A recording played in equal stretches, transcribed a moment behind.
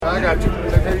I got you.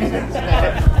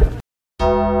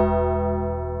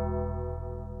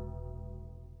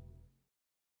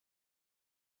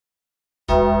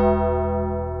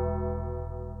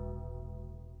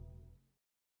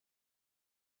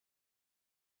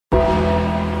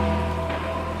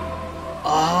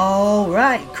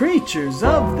 Alright, creatures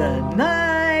of the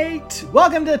night,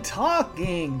 welcome to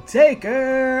Talking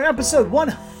Taker, episode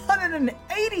 180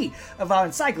 of our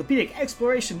encyclopedic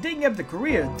exploration digging up the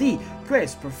career of the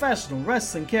greatest professional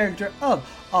wrestling character of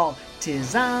all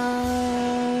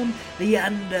time, The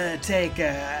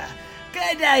Undertaker.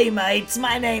 Good day, mates.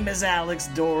 My name is Alex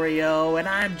Dorio, and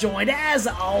I'm joined, as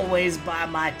always, by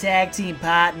my tag team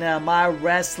partner, my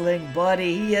wrestling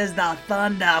buddy. He is the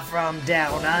Thunder from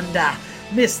Down Under,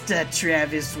 Mr.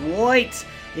 Travis White.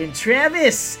 And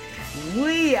Travis,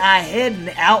 we are heading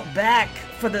out back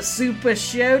for the Super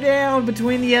Showdown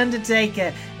between The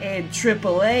Undertaker and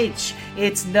Triple H.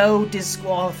 It's no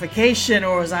disqualification,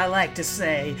 or as I like to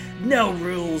say, no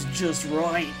rules, just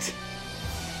right.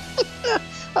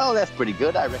 Oh, that's pretty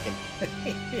good, I reckon.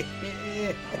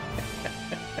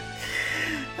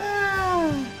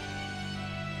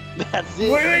 That's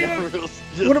it. No rules,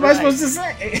 just what am I right. supposed to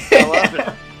say? I love it.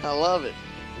 I love it.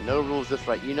 No rules, just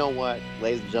right. You know what,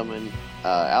 ladies and gentlemen?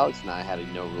 Alex and I had a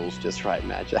no rules, just right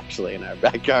match actually in our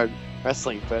backyard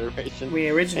wrestling federation. We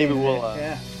originated Maybe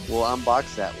we'll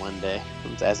unbox that one day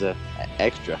as an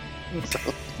extra.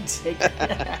 Take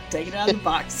it out of the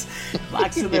box.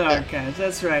 Box of the archives.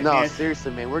 That's right, No, man.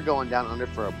 seriously, man. We're going down under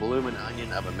for a bloomin'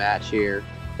 onion of a match here.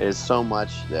 There's so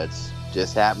much that's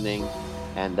just happening.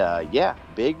 And,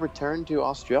 big return to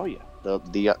Australia,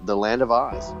 the land of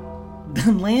Oz.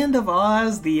 The Land of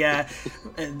Oz, the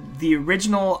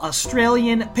original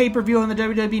Australian pay-per-view on the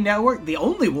WWE Network, the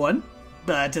only one.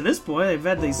 To this point, they've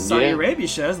had these Saudi Arabia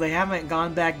shows. They haven't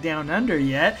gone back down under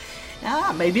yet.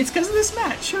 Maybe it's because of this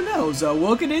match. Who knows?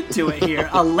 We'll get into it here.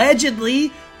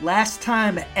 Allegedly, last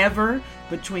time ever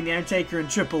between The Undertaker and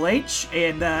Triple H.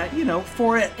 And,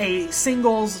 for a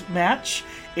singles match,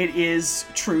 it is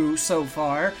true so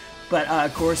far. But,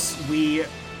 of course, we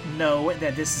know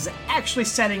that this is actually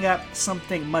setting up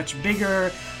something much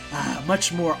bigger,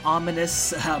 much more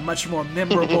ominous, much more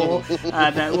memorable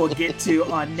that we'll get to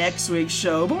on next week's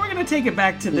show. But we're going to take it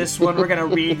back to this one. We're going to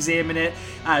re-examine it,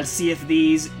 see if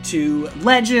these two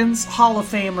legends, Hall of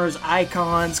Famers,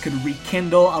 icons could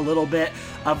rekindle a little bit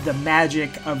of the magic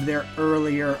of their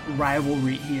earlier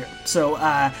rivalry here. So,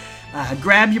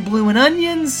 grab your bloomin'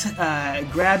 onions,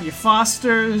 grab your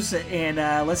Fosters, and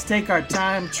let's take our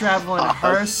time traveling a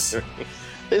hearse.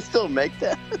 They still make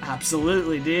that?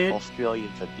 Absolutely, dude.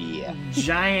 Australian for beer.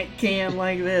 Giant can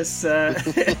like this. I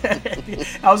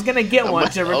was going to get one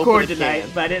to record tonight,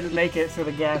 but I didn't make it for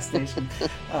the gas station.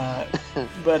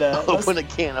 Open a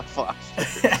can of Foster.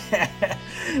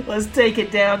 Let's take it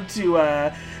down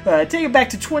to... take it back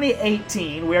to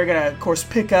 2018. We're going to, of course,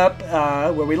 pick up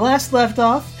where we last left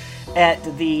off at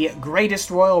the Greatest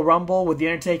Royal Rumble, with The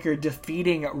Undertaker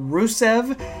defeating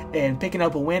Rusev and picking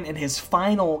up a win in his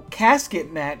final casket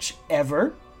match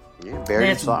ever. Yeah,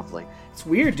 buried softly. It's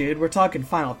weird, dude. We're talking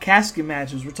final casket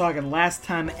matches. We're talking last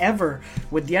time ever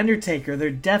with The Undertaker. They're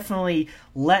definitely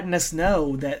letting us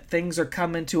know that things are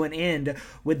coming to an end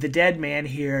with the dead man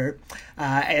here,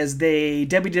 as The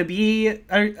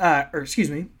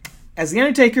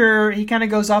Undertaker, he kind of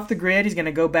goes off the grid. He's going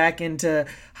to go back into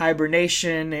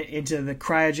hibernation, into the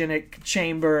cryogenic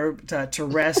chamber to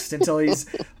rest until he's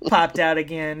popped out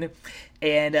again.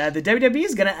 And the WWE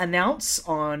is going to announce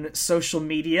on social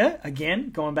media,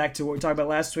 again, going back to what we talked about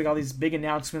last week, all these big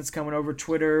announcements coming over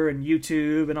Twitter and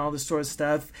YouTube and all this sort of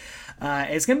stuff.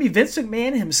 It's going to be Vince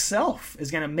McMahon himself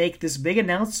is going to make this big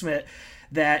announcement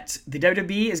that the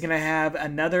WWE is going to have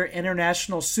another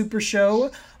international super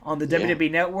show on the WWE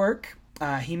Network.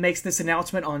 He makes this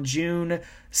announcement on June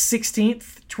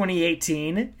 16th,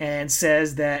 2018, and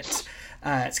says that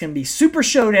it's going to be Super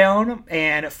Showdown,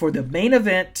 and for the main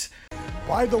event...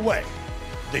 By the way,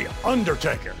 The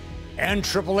Undertaker and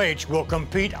Triple H will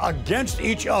compete against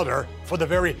each other for the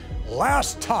very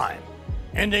last time,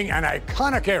 ending an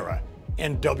iconic era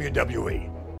in WWE.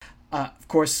 Of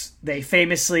course, they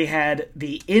famously had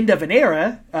the end of an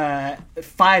era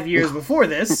 5 years before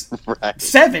this. Right.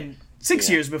 6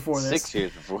 years before this. 6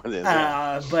 years before this.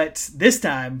 But this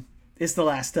time, it's the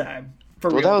last time.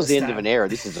 Well, that was the end of an era.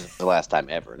 This is the last time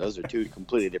ever. Those are two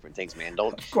completely different things, man. I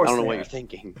don't know what you're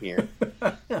thinking here.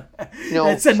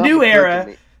 It's a new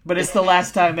era, but it's the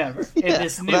last time ever. In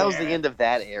this new that was era. the end of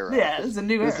that era. Yeah, it's a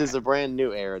new era. This is a brand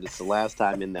new era. This is the last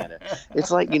time in that era.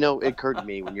 It's like, it occurred to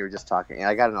me when you were just talking, and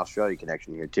I got an Australia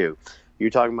connection here too.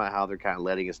 You're talking about how they're kind of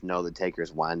letting us know the Taker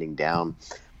is winding down.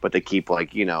 but they keep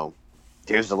like,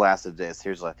 here's the last of this.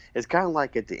 It's kind of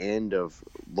like at the end of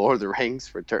Lord of the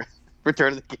Rings, Return of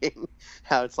the King,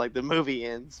 how it's like the movie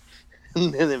ends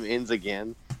and then it ends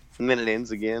again, and then it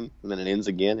ends again, and then it ends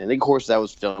again. And of course, that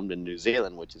was filmed in New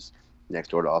Zealand, which is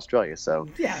next door to Australia. So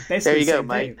yeah, basically there you go,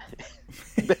 mate.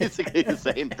 Basically the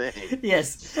same thing.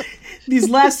 Yes, these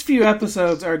last few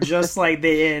episodes are just like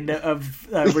the end of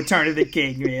Return of the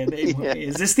King. Man,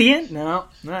 is this the end? No.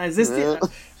 Is this the end?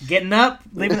 Getting up,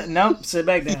 leaving it? Nope. Sit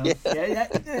back down.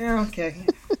 Yeah, okay.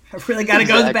 I really got to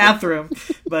go to the bathroom,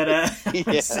 but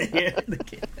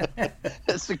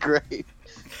that's great.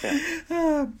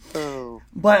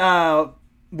 But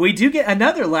we do get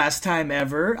another last time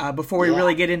ever before we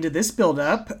really get into this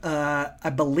build-up. I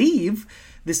believe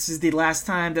this is the last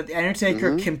time that The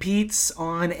Undertaker competes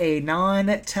on a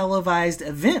non-televised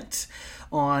event.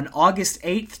 On August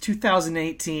 8th,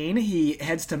 2018, he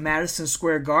heads to Madison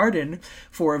Square Garden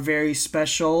for a very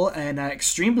special and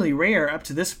extremely rare, up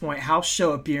to this point, house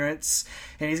show appearance.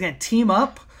 And he's going to team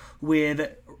up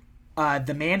with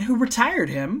the man who retired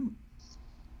him.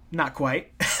 Not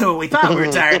quite. We thought we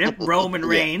retired him. Roman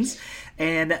Reigns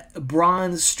and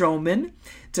Braun Strowman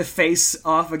to face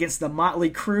off against the motley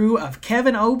crew of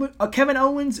Kevin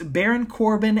Owens, Baron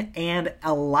Corbin, and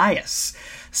Elias.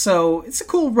 So it's a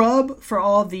cool rub for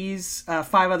all these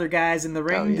 5 other guys in the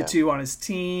ring, the 2 on his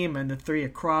team and the 3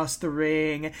 across the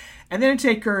ring. And then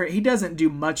Undertaker, he doesn't do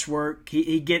much work.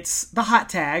 He gets the hot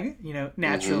tag,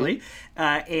 naturally,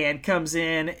 and comes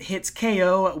in, hits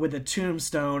KO with a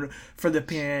tombstone for the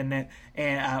pin,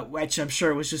 and which I'm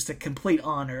sure was just a complete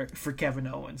honor for Kevin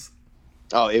Owens.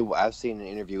 Oh, I've seen an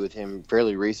interview with him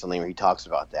fairly recently where he talks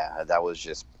about that. That was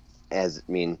just,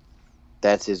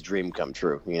 that's his dream come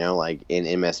true. Like in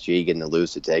MSG, getting to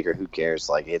lose to Taker, who cares?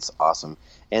 Like, it's awesome.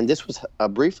 And this was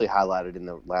briefly highlighted in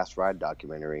the Last Ride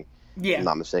documentary. Yeah. If I'm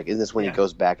not mistaken. Isn't this when he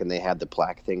goes back and they had the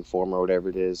plaque thing for him or whatever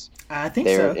it is? I think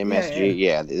there so. At MSG.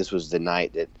 Yeah, this was the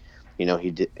night that,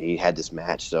 he had this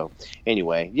match. So,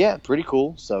 anyway, yeah, pretty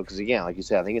cool. So, because again, like you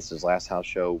said, I think it's his last house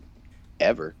show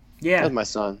ever. Yeah, that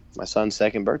was my son's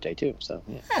second birthday too. So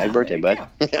happy birthday, bud.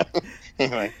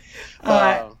 Anyway,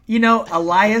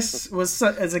 Elias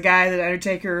as a guy that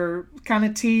Undertaker kind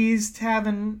of teased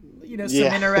having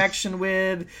some interaction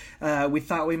with. We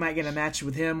thought we might get a match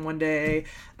with him one day.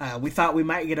 We thought we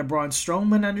might get a Braun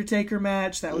Strowman Undertaker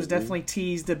match. That was definitely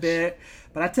teased a bit.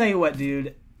 But I tell you what,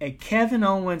 dude. A Kevin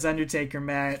Owens Undertaker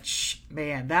match,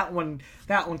 man, that one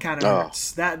kind of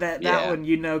hurts. That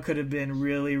one, could have been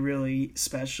really, really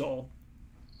special.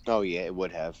 Oh yeah, it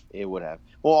would have.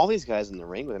 Well, all these guys in the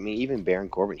ring, even Baron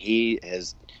Corbin, he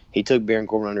took Baron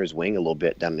Corbin under his wing a little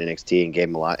bit down in NXT and gave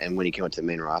him a lot. And when he came up to the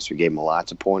main roster, gave him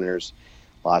lots of pointers,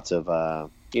 lots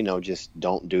of just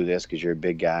don't do this because you're a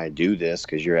big guy, do this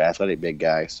because you're an athletic big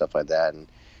guy, stuff like that. And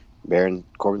Baron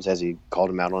Corbin says he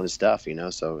called him out on his stuff,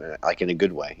 so like in a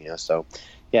good way, so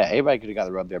yeah, everybody could have got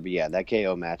the rub there, but yeah, that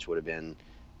KO match would have been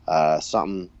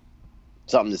something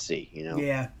to see,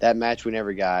 Yeah, that match we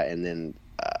never got, and then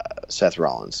Seth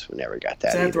Rollins, we never got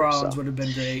that. Seth Rollins would have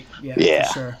been great, yeah,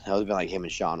 for sure. That would have been like him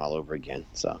and Shawn all over again.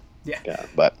 So yeah,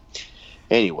 but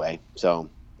anyway, so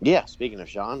yeah, speaking of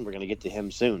Shawn, we're gonna get to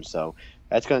him soon, so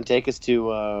that's gonna take us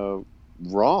to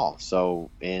Raw.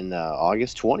 So in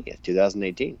August 20th,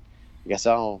 2018. I guess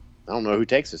I don't know who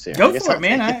takes us here. Go for it,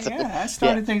 man. I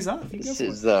started things off. This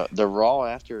is the Raw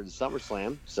after the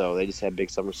SummerSlam. So they just had big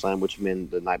SummerSlam, which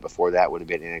meant the night before that would have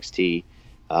been NXT.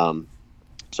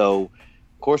 So,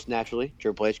 of course, naturally,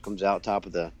 Triple H comes out top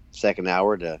of the second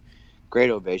hour to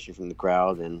great ovation from the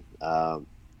crowd. And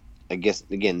I guess,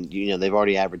 again, they've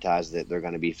already advertised that they're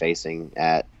going to be facing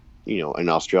at, in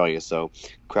Australia. So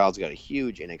crowd's got a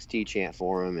huge NXT chant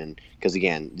for him. And because,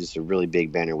 again, just a really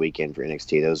big banner weekend for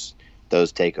NXT.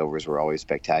 Those takeovers were always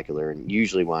spectacular and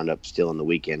usually wound up still in the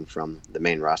weekend from the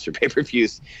main roster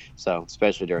pay-per-views. So,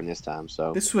 especially during this time.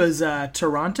 So this was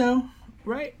Toronto,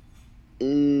 right?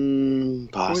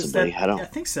 Possibly. I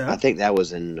think so. I think that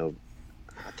was in.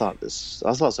 I thought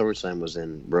SummerSlam was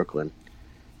in Brooklyn.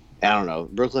 I don't know,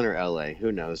 Brooklyn or LA.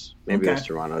 Who knows? Maybe it was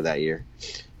Toronto that year.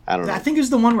 I don't know. I think it was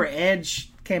the one where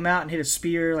Edge came out and hit a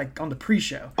spear on the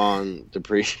pre-show. On the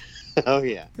pre-show. Oh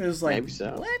yeah. It was like, maybe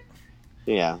so. What?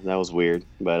 Yeah, that was weird,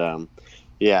 but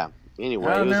yeah. Anyway,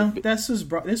 I don't know. This was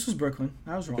Brooklyn.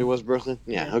 I was wrong. It was Brooklyn.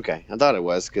 Yeah. Okay. I thought it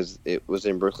was because it was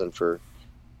in Brooklyn for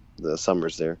the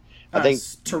summers there. I think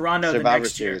Toronto Survivor the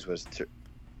next Series year. was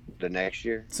the next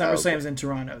year. SummerSlam's in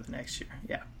Toronto the next year.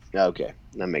 Yeah. Okay,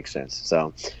 that makes sense.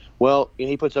 So, well,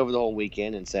 he puts over the whole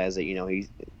weekend and says that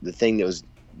the thing that was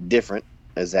different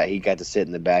is that he got to sit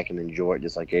in the back and enjoy it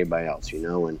just like everybody else,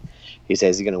 and he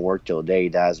says he's going to work till the day he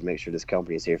dies to make sure this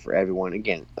company is here for everyone.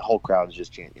 Again, the whole crowd is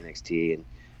just chanting NXT, and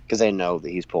because they know that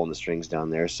he's pulling the strings down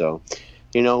there. So,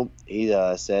 he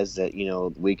says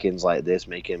that, weekends like this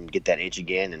make him get that itch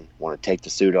again and want to take the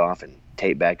suit off and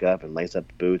tape back up and lace up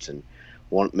the boots and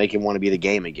make him want to be the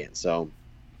game again. So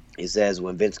he says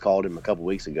when Vince called him a couple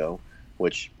weeks ago,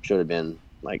 which should have been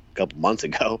like a couple months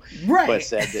ago, right? But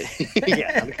said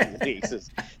that, not a couple weeks, it's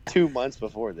 2 months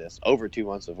before this, over 2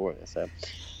 months before this. So,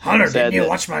 Hunter, didn't you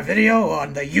watch my video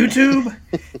on the YouTube?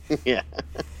 Yeah,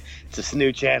 it's this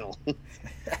new channel.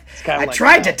 It's kind of I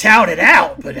tried to tout it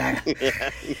out, but yeah,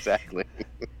 exactly.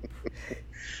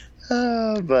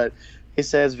 But he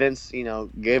says Vince,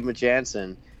 gave him a chance,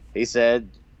 and he said,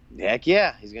 heck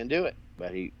yeah, he's going to do it.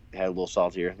 But he had a little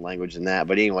saltier language than that.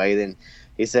 But anyway, then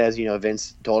he says,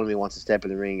 Vince told him he wants to step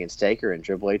in the ring against Taker, and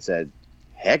Triple H said,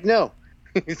 heck no.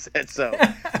 He said so.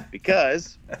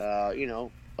 Because,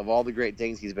 of all the great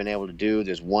things he's been able to do,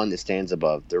 there's one that stands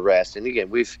above the rest. And again,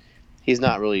 he's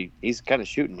kind of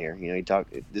shooting here.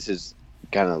 This is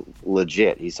kind of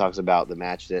legit. He talks about the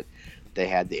match that they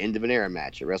had, the end of an era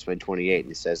match at WrestleMania 28, and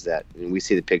he says that, and we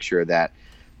see the picture of that,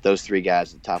 those three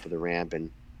guys at the top of the ramp, and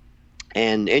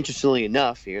interestingly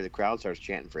enough, here the crowd starts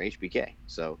chanting for HBK,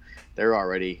 so they're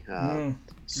already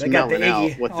they got the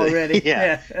Iggy already.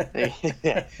 Yeah,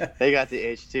 they got the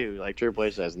itch too, like Triple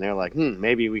H does, and they're like,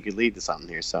 maybe we could lead to something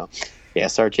here. So, yeah,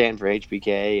 start chanting for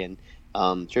HBK,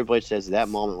 and Triple H says that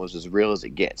moment was as real as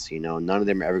it gets. None of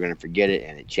them are ever going to forget it,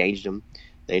 and it changed them.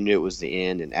 They knew it was the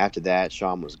end, and after that,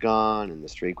 Shawn was gone, and the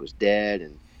streak was dead,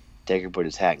 and Taker put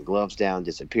his hat and gloves down,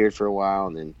 disappeared for a while,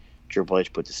 and then Triple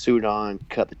H put the suit on,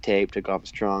 cut the tape, took off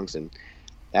his trunks, and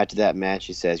after that match,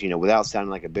 he says, without sounding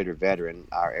like a bitter veteran,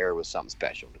 our era was something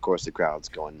special. And of course, the crowd's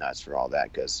going nuts for all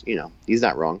that because, he's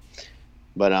not wrong.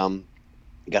 But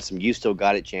got some "You Still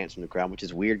Got It" chants from the crowd, which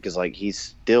is weird because, like, he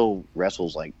still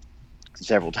wrestles, like,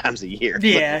 several times a year.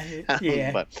 Yeah,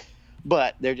 yeah.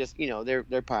 But they're just,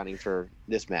 they're pining for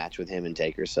this match with him and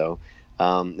Taker. So,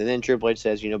 and then Triple H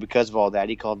says, because of all that,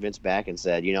 he called Vince back and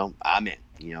said, I'm in.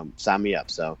 Sign me up.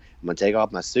 So I'm going to take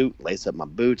off my suit, lace up my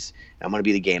boots, and I'm going to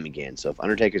be the game again. So if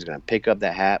Undertaker's going to pick up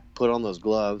that hat, put on those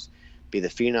gloves, be the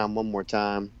Phenom one more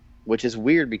time, which is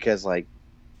weird because, like,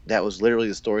 that was literally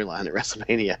the storyline at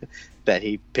WrestleMania, that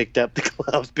he picked up the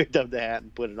gloves, picked up the hat,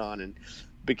 and put it on, and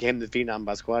became the Phenom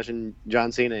by squashing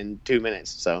John Cena in 2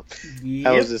 minutes. So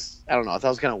that was just, I don't know. I thought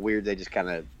it was kind of weird. They just kind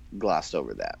of glossed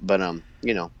over that. But,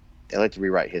 they like to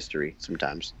rewrite history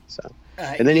sometimes. So.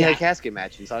 And then he had a casket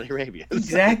match in Saudi Arabia. So.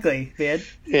 Exactly, man.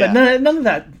 Yeah. But none of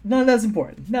that's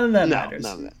important. None of that matters.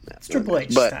 None of that. It's Triple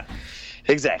H. But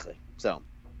exactly. So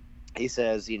he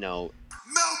says, Melbourne,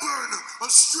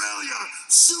 Australia,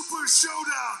 Super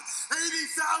Showdown,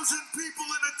 80,000 people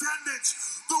in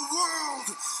attendance, the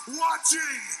world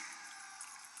watching.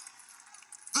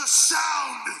 The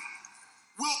sound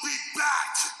will be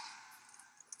back.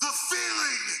 The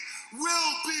feeling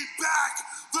will be back.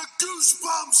 The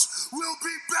goosebumps will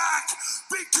be back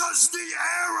because the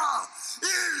era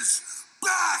is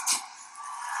back.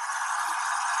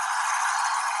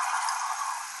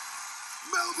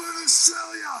 Melbourne,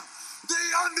 Australia, The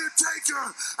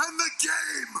Undertaker and the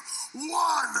game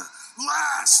one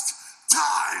last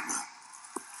time.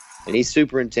 And he's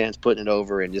super intense, putting it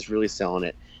over and just really selling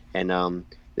it. And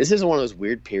this is one of those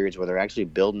weird periods where they're actually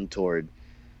building toward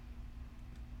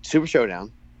Super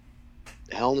Showdown,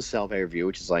 Hell in a Cell pay-per-view,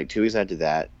 which is like 2 weeks after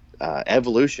that,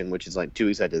 Evolution, which is like 2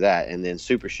 weeks after that, and then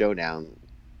Super Showdown.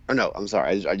 Or no, I'm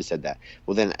sorry, I just said that.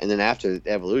 Well, then after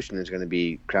Evolution, there's going to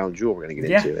be Crown Jewel we're going to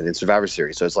get into, and then Survivor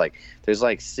Series. So it's like there's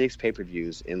like 6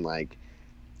 pay-per-views in like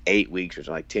 8 weeks or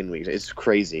like 10 weeks. It's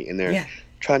crazy, and they're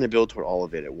trying to build toward all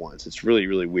of it at once. It's really,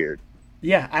 really weird.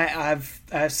 Yeah, I've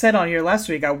said on here last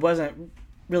week I wasn't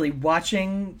really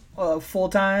watching full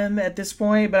time at this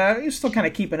point, but I was still kind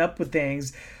of keeping up with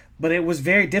things. But it was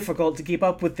very difficult to keep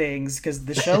up with things because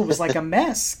the show was like a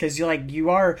mess. Because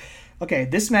okay,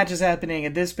 this match is happening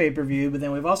at this pay-per-view, but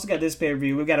then we've also got this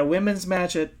pay-per-view. We've got a women's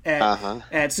match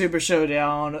at Super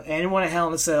Showdown, and one at Hell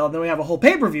in a Cell. And then we have a whole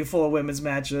pay-per-view full of women's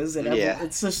matches. And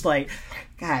it's just like,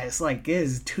 guys, like, it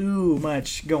is too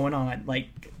much going on. Like,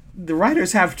 the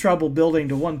writers have trouble building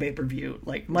to one pay-per-view,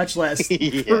 like, much less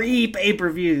 3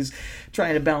 pay-per-views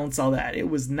trying to balance all that. It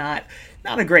was not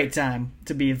a great time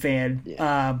to be a fan.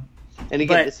 Yeah. And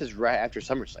again, this is right after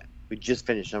SummerSlam. We just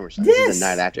finished SummerSlam. This is the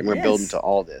night after. And we're building to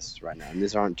all this right now. And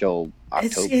this aren't until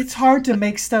October. It's hard to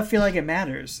make stuff feel like it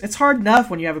matters. It's hard enough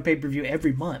when you have a pay-per-view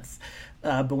every month.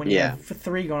 But when you have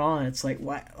 3 going on, it's like,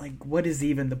 why? Like, what is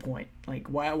even the point? Like,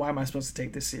 why am I supposed to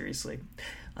take this seriously?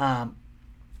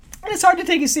 And it's hard to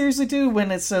take it seriously, too,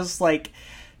 when it's just like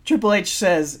Triple H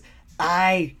says,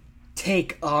 I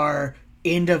take our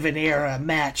end of an era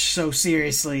match so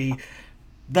seriously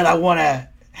that I want to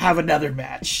have another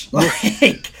match.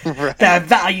 Like, right. That I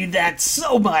value that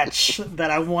so much that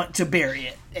I want to bury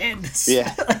it. And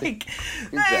like,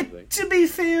 exactly. To be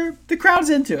fair, the crowd's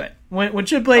into it. When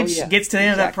Triple H gets to the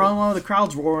end of that promo, the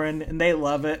crowd's roaring and they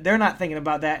love it. They're not thinking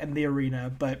about that in the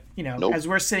arena, but as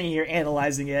we're sitting here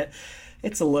analyzing it,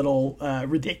 it's a little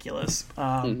ridiculous.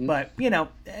 But when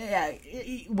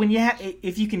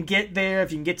if you can get there,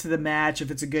 if you can get to the match,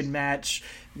 if it's a good match,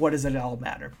 what does it all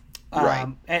matter? Right.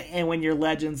 And when you're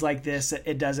legends like this,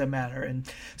 it doesn't matter. And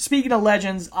speaking of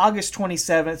legends, August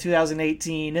 27th,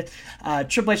 2018,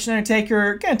 Triple H and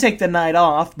Undertaker going to take the night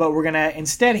off, but we're going to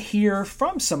instead hear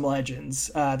from some legends.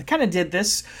 They kind of did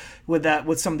this with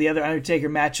some of the other Undertaker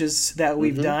matches that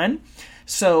we've done.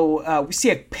 So we see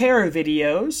a pair of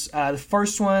videos. The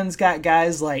first one's got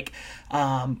guys like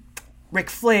Ric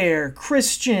Flair,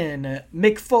 Christian,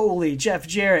 Mick Foley, Jeff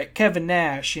Jarrett, Kevin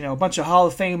Nash, a bunch of Hall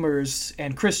of Famers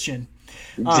and Christian.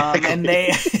 And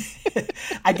they,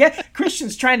 I guess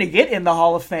Christian's trying to get in the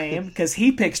Hall of Fame because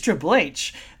he picks Triple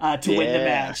H to win the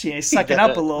match. He's sucking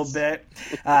up a little bit.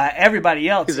 Everybody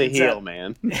else is a heel,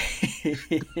 man.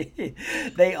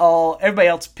 Everybody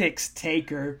else picks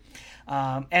Taker.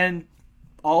 And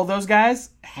all those guys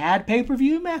had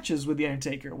pay-per-view matches with The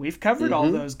Undertaker. We've covered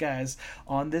all those guys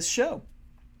on this show.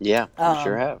 Yeah, we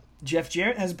sure have. Jeff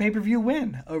Jarrett has a pay-per-view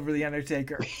win over The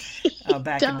Undertaker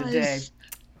back in the day.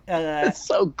 That's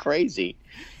so crazy.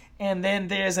 And then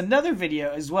there's another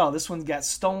video as well. This one's got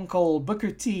Stone Cold,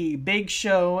 Booker T, Big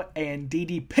Show, and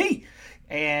DDP.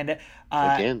 And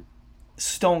again,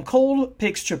 Stone Cold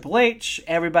picks Triple H.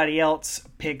 Everybody else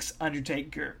picks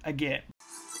Undertaker again.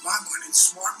 My money,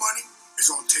 smart money, is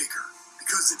on Taker,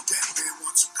 because the dead man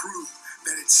wants to prove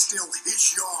that it's still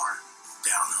his yard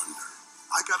down under.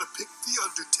 I gotta pick the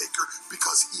Undertaker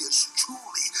because he is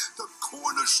truly the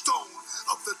cornerstone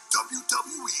of the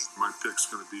WWE. My pick's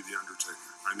gonna be the Undertaker.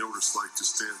 I know what it's like to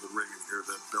stand in the ring and hear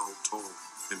that bell toll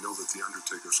and know that the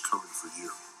Undertaker's coming for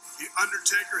you. The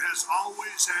Undertaker has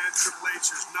always had Triple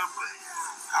H's number.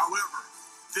 However,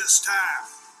 this time,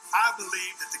 I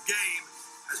believe that the game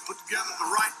has put together the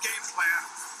right game plan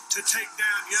to take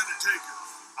down The Undertaker.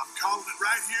 I'm calling it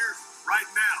right here, right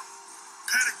now.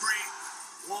 Pedigree,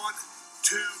 1,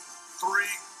 2, 3,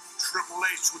 Triple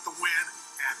H with the win.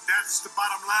 And that's the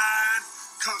bottom line,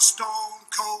 because Stone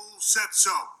Cold said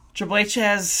so. Triple H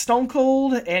has Stone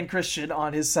Cold and Christian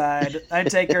on his side.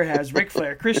 Undertaker has Ric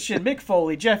Flair, Christian, Mick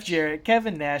Foley, Jeff Jarrett,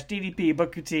 Kevin Nash, DDP,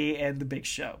 Booker T, and The Big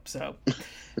Show. So,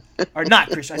 or not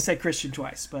Christian. I said Christian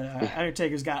twice, but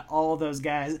Undertaker's got all those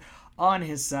guys on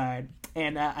his side.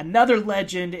 And another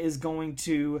legend is going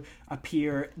to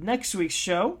appear next week's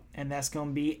show, and that's going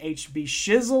to be HB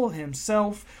Shizzle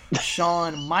himself,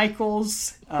 Shawn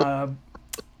Michaels, and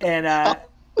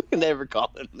we can never call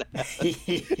him that.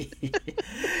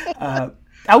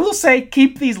 I will say,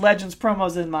 keep these legends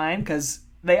promos in mind because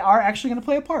they are actually going to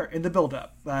play a part in the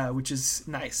build-up, which is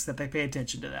nice that they pay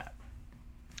attention to that.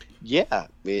 Yeah,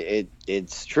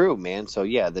 it's true, man. So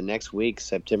yeah, the next week,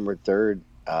 September 3rd.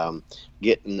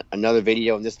 Getting another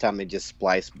video, and this time they just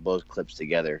spliced both clips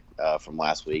together from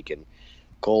last week. And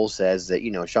Cole says that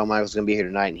Shawn Michaels is going to be here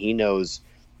tonight, and he knows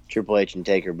Triple H and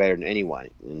Taker better than anyone,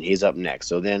 and he's up next.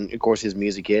 So then, of course, his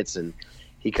music hits, and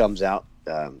he comes out,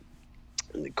 and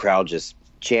the crowd just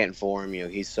chanting for him.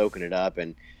 He's soaking it up,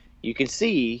 and you can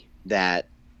see that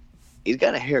he's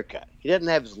got a haircut. He doesn't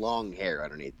have his long hair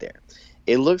underneath there.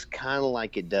 It looks kind of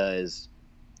like it does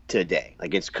today,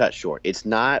 like it's cut short. It's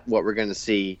not what we're going to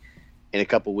see in a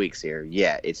couple weeks here.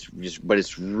 Yeah, but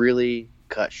it's really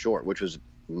cut short, which was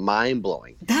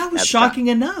mind-blowing. That was shocking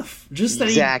enough. Just that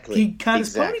he cut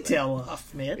his ponytail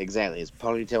off, man. Exactly. His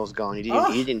ponytail was gone. He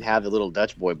didn't have the little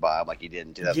Dutch boy bob like he did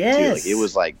in 2002. Yes. Like, it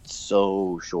was like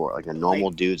so short, like a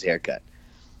normal dude's haircut.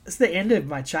 It's the end of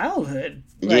my childhood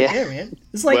there, man.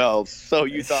 It's like, well, so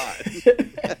you thought.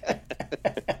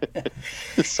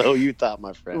 So you thought,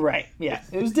 my friend. Right, yeah.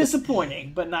 It was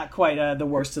disappointing, but not quite the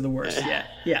worst of the worst.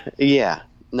 Yeah. Yeah,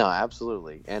 no,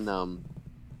 absolutely. And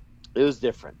it was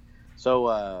different.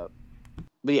 So,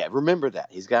 but yeah, remember that.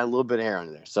 He's got a little bit of hair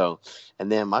under there. So,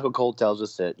 and then Michael Cole tells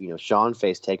us that, Shawn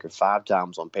faced Taker 5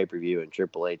 times on pay-per-view and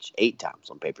Triple H 8 times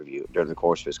on pay-per-view during the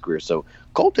course of his career. So,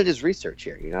 Cole did his research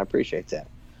here. I appreciate that.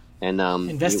 And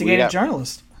investigative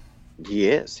journalist. He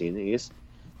is.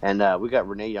 And we got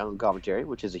Renee Young on commentary,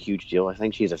 which is a huge deal. I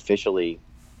think she's officially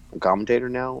a commentator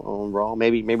now on Raw.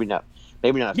 Maybe not.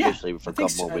 Maybe not officially, but for a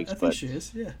couple more weeks. I think she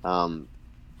is. Yeah.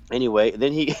 Anyway,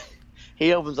 then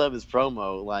he opens up his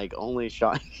promo like only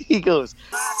Shawn. He goes,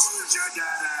 That's your daddy.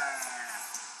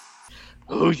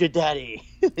 "Who's your daddy?"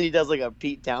 He does like a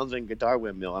Pete Townsend guitar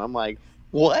windmill, and I'm like,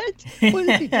 "What? What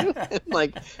is he doing?"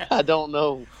 Like, I don't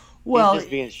know. Well, he's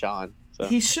just being Shawn. So.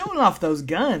 He's showing off those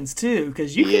guns too,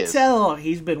 because you can tell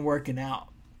he's been working out.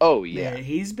 Oh yeah,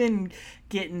 he's been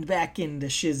getting back into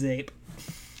shizape.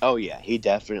 Oh yeah, he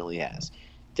definitely has.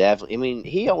 Definitely. I mean,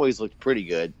 he always looked pretty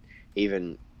good,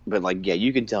 but like, yeah,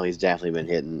 you can tell he's definitely been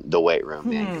hitting the weight room,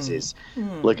 man, because he's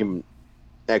looking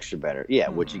extra better. Yeah,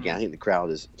 which again, I think the crowd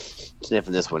is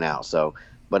sniffing this one out. So,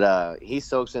 but he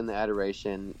soaks in the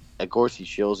adoration. Of course, he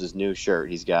shills his new shirt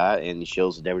he's got, and he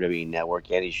shills the WWE Network,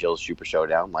 and he shills Super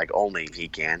Showdown like only he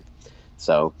can.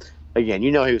 So, again,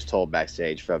 you know he was told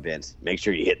backstage from Vince, make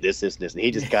sure you hit this, and he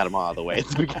just got him out of the way at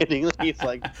the beginning. He's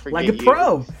like a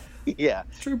pro. Yeah,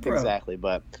 true pro. Exactly.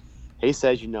 But he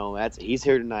says, he's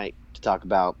here tonight to talk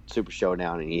about Super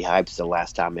Showdown, and he hypes the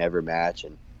last time ever match,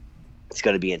 and it's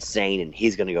going to be insane, and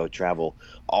he's going to go travel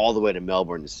all the way to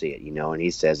Melbourne to see it, and he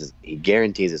says he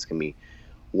guarantees it's going to be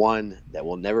one that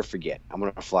we'll never forget. I'm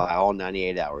going to fly all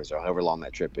 98 hours or however long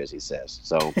that trip is, he says.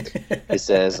 So he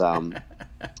says,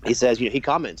 he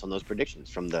comments on those predictions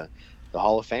from the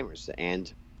Hall of Famers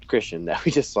and Christian that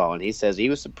we just saw, and he says he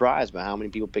was surprised by how many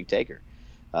people picked Taker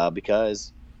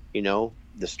because, the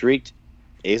streak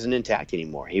isn't intact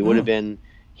anymore. He would have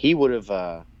he was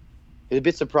a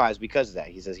bit surprised because of that.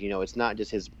 He says, it's not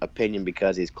just his opinion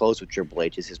because he's close with Triple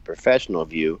H, it's his professional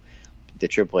view that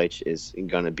Triple H is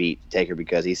going to beat Taker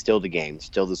because he's still the game,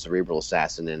 still the cerebral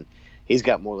assassin, and he's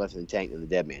got more left in the tank than the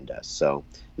dead man does. So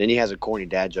then he has a corny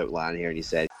dad joke line here, and he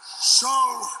said, So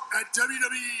at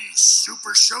WWE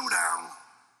Super Showdown,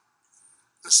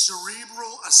 the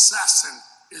cerebral assassin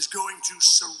is going to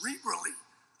cerebrally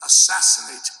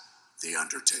assassinate The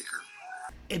Undertaker.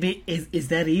 I mean, is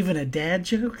that even a dad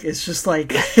joke? It's just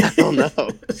like I don't know.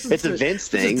 It's a Vince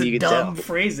thing. Just you can dumb tell.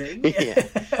 phrasing.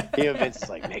 Yeah. Vince is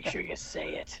like, make sure you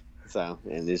say it. So,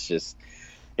 and it's just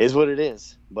is what it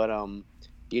is. But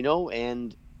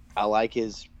and I like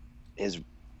his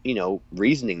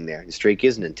reasoning there. The streak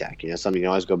isn't intact. Something you can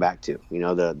always go back to.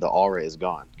 The aura is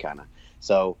gone, kind of.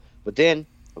 So, but then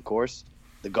of course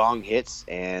the gong hits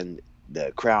and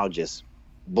the crowd just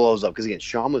blows up because again,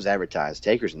 Shawn was advertised,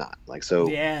 Taker's not.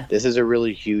 This is a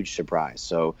really huge surprise.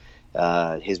 So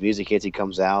his music hits, he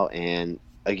comes out, and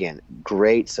again,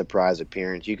 great surprise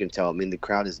appearance. You can tell. I mean, the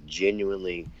crowd is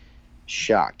genuinely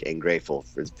shocked and grateful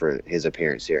for his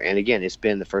appearance here. And again, it's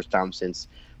been the first time since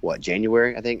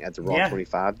January, I think, at the Raw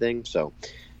 25 thing. So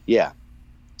yeah,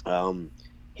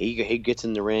 he gets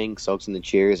in the ring, soaks in the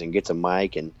cheers, and gets a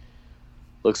mic and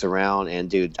looks around, and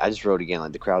dude, I just wrote again,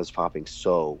 like the crowd is popping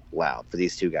so loud for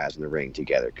these two guys in the ring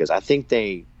together because I think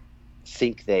they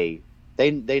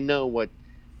know what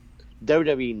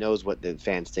WWE knows what the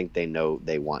fans think they know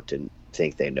they want to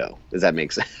think they know. Does that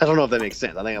make sense? I don't know if that makes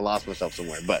sense. I think I lost myself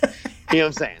somewhere, but you know what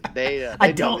I'm saying? They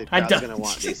I don't. Gonna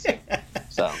want these things.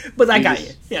 So, but I got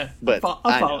you. Yeah, but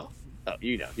I'll follow. Oh,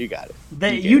 you got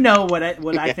it.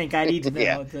 What I think I need to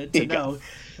know to know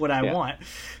what I want.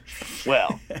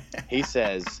 Well,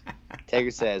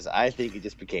 Taker says, I think it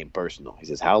just became personal. He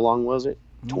says, how long was it?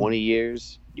 20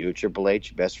 years? You and Triple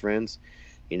H, best friends?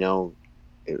 It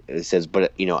says,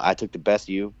 but, I took the best of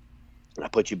you, and I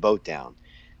put you both down.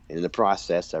 And in the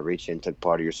process, I reached in and took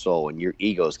part of your soul, and your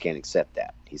egos can't accept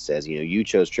that. He says, you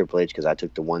chose Triple H because I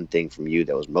took the one thing from you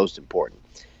that was most important,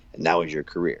 and that was your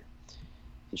career.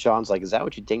 And Shawn's like, is that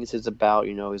what you think this is about?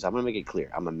 He's, I'm going to make it clear.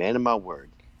 I'm a man of my word.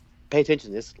 Pay attention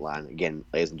to this line again,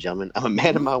 ladies and gentlemen. I'm a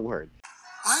man of my word.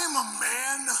 I am a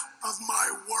man of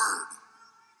my word.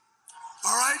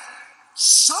 All right?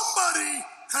 Somebody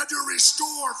had to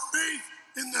restore faith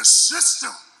in the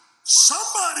system.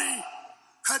 Somebody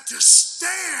had to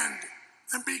stand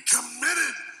and be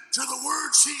committed to the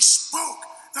words he spoke.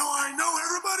 Now, I know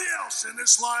everybody else in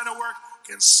this line of work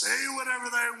can say whatever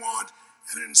they want,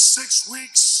 and in 6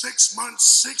 weeks, 6 months,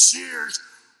 6 years,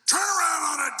 turn around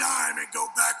on a dime and go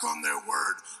back on their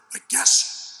word. But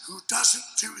guess who doesn't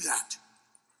do that?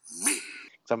 Me.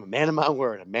 So I'm a man of my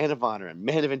word, a man of honor, a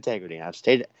man of integrity. I've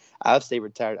stayed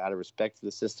retired out of respect for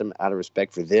the system, out of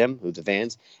respect for them, who's the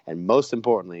fans, and most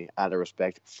importantly, out of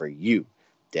respect for you,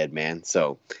 dead man.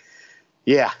 So,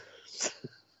 yeah.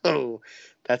 So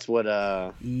that's what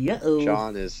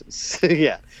Shawn is.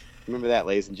 Yeah. Remember that,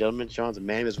 ladies and gentlemen. Shawn's a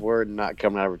man of his word and not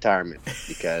coming out of retirement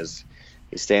because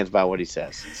he stands by what he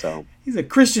says. So he's a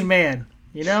Christian man,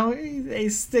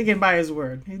 He's sticking by his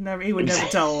word. He would never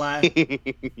tell a lie.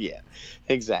 Yeah,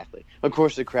 exactly. Of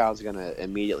course, the crowd's gonna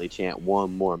immediately chant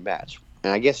one more match.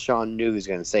 And I guess Sean knew he was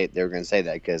going to say it. They were going to say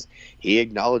that because he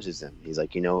acknowledges them. He's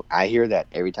like, I hear that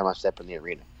every time I step in the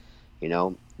arena.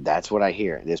 That's what I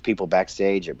hear. There's people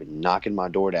backstage that have been knocking my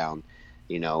door down,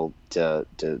 to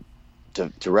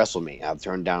wrestle me. I've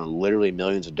turned down literally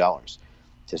millions of dollars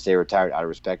to stay retired out of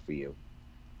respect for you.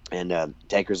 And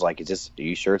Taker's like, are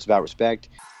you sure it's about respect?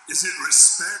 Is it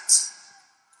respect?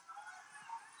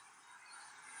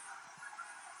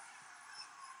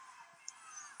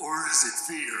 Or is it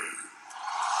fear?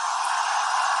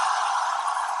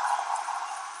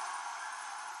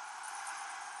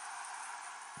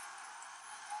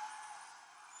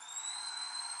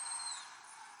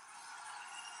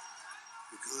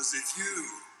 Because if you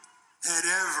had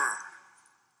ever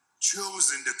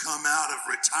chosen to come out of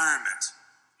retirement,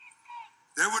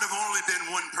 there would have only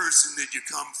been one person that you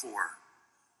come for.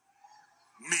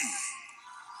 Me.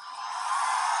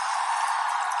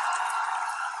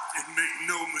 And make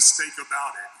no mistake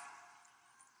about it,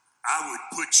 I would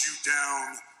put you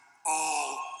down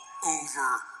all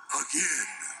over again.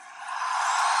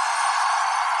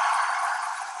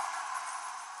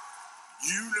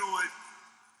 You know it.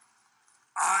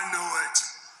 I know it.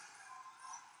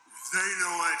 They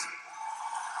know it.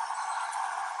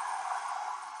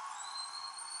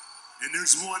 And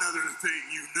there's one other thing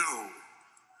you know.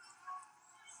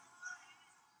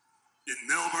 In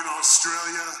Melbourne,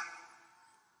 Australia,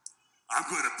 I'm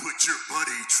going to put your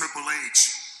buddy Triple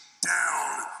H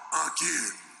down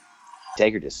again.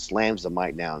 Taker just slams the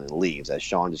mic down and leaves as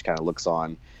Sean just kind of looks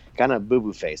on, kind of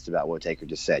boo-boo faced about what Taker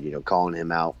just said, calling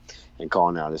him out and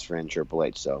calling out his friend Triple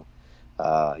H. So,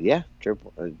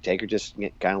 Taker just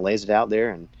kind of lays it out there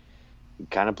and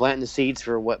kind of planting the seeds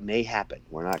for what may happen.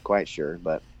 We're not quite sure,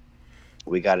 but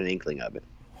we got an inkling of it.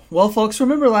 Well, folks,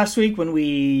 remember last week when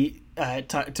we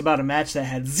talked about a match that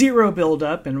had zero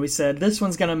build-up, and we said this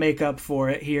one's going to make up for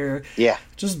it here. Yeah.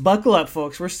 Just buckle up,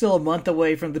 folks. We're still a month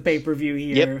away from the pay-per-view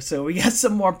here, Yep. So we got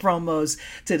some more promos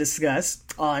to discuss.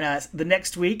 On the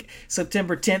next week,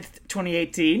 September 10th,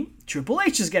 2018, Triple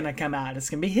H is going to come out. It's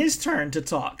going to be his turn to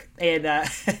talk. And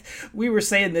we were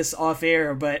saying this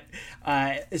off-air, but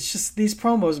it's just these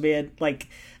promos, man. Like,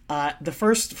 the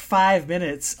first 5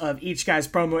 minutes of each guy's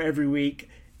promo every week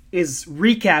is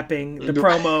recapping the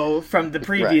promo from the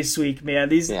previous week, man.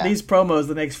 These promos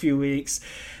the next few weeks,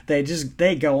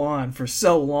 they go on for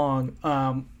so long.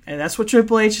 And that's what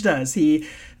Triple H does. He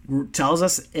tells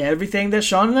us everything that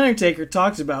Shawn and Undertaker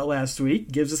talked about last week,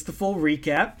 gives us the full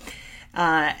recap.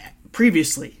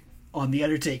 Previously on the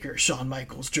Undertaker, Shawn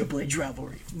Michaels, Triple H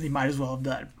rivalry. He might as well have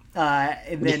done.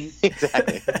 And then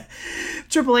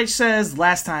Triple H says,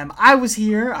 last time I was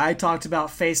here, I talked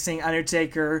about facing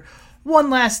Undertaker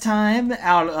one last time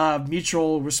out of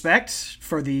mutual respect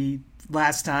for the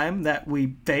last time that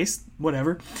we faced,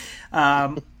 whatever.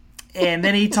 And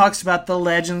then he talks about the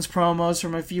Legends promos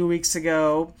from a few weeks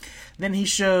ago. Then he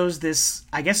shows this,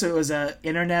 I guess it was an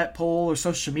internet poll or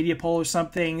social media poll or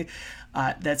something,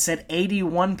 that said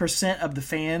 81% of the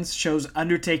fans chose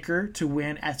Undertaker to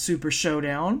win at Super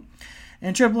Showdown.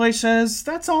 And Triple H says,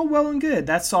 that's all well and good.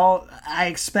 That's all, I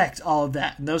expect all of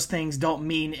that. And those things don't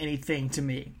mean anything to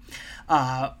me.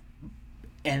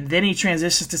 And then he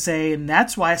transitions to say, and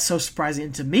that's why it's so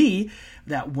surprising to me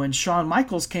that when Shawn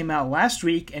Michaels came out last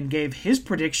week and gave his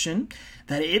prediction,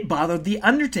 that it bothered The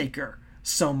Undertaker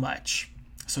so much.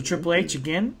 So Triple H,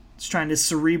 again, is trying to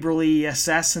cerebrally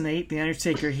assassinate The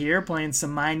Undertaker here, playing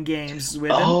some mind games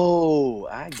with him. Oh,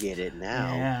 I get it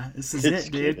now. Yeah, this is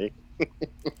it, dude.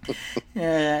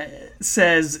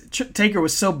 Says Taker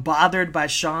was so bothered by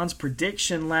Shawn's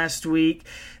prediction last week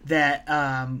that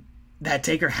that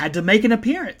Taker had to make an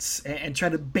appearance and try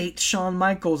to bait Shawn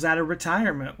Michaels out of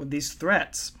retirement with these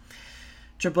threats.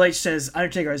 Triple H says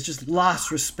Undertaker has just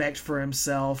lost respect for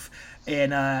himself,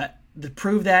 and to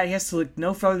prove that, he has to look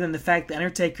no further than the fact that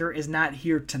Undertaker is not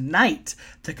here tonight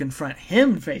to confront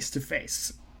him face to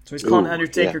face. So he's calling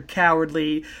Undertaker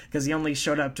cowardly because he only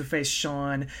showed up to face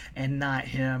Shawn and not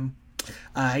him.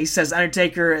 He says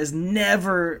Undertaker has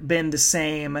never been the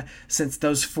same since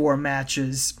those 4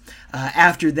 matches.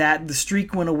 After that, the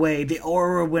streak went away, the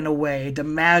aura went away, the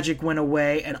magic went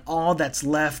away, and all that's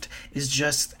left is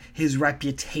just his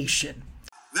reputation.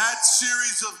 That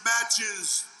series of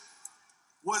matches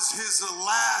was his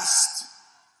last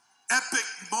epic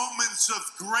moments of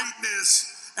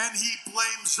greatness, and he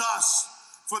blames us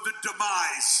for the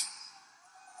demise.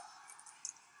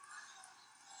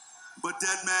 But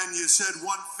Dead Man, you said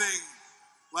one thing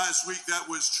last week that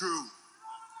was true.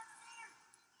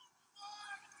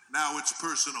 Now it's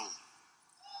personal.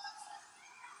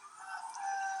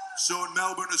 So in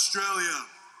Melbourne, Australia,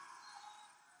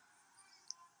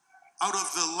 out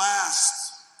of the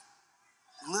last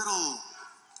little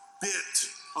bit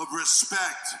of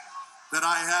respect that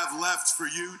I have left for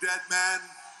you, dead man,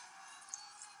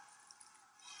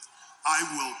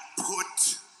 I will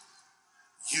put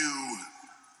you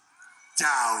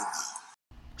down.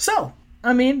 So,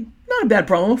 I mean, not a bad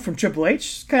promo from Triple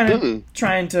H. Kind of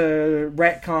trying to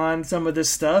retcon some of this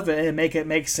stuff and make it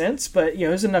make sense, but,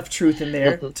 there's enough truth in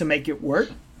there to make it work.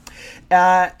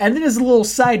 And then as a little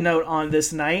side note on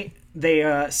this night,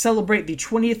 they celebrate the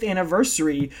 20th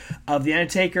anniversary of The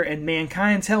Undertaker and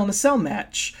Mankind's Hell in a Cell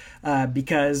match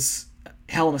because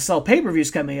Hell in a Cell pay-per-view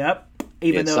is coming up,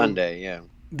 even though Sunday, yeah.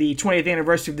 The 20th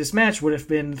anniversary of this match would have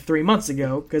been 3 months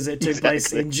ago because it took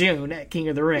place in June at King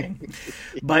of the Ring.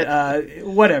 But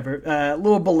whatever, a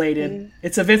little belated.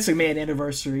 It's a Vince McMahon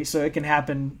anniversary, so it can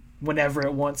happen whenever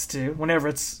it wants to, whenever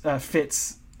it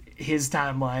fits his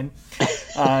timeline.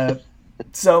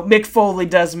 So Mick Foley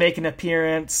does make an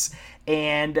appearance,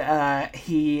 and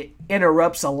he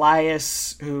interrupts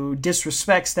Elias, who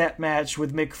disrespects that match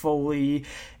with Mick Foley,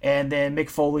 and then Mick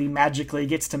Foley magically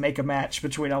gets to make a match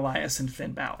between Elias and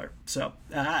Finn Balor. So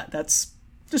that's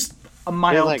just a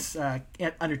mild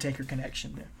Undertaker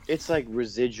connection there. It's like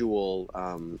residual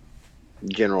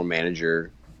general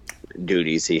manager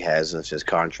duties he has in his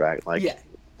contract,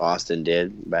 Austin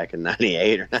did back in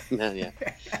 98 or 99.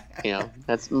 Yeah.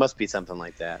 That must be something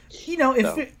like that.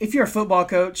 If you're a football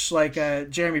coach like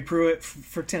Jeremy Pruitt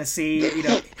for Tennessee,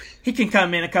 he can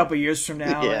come in a couple years from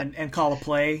now and call a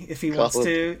play if he wants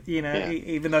to,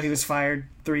 even though he was fired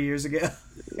 3 years ago.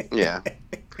 Yeah.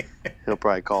 He'll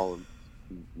probably call him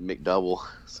McDouble.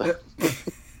 So.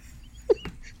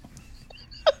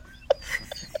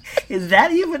 Is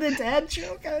that even a dad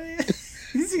joke? I mean,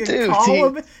 he's gonna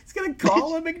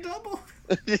call him McDouble.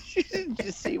 Did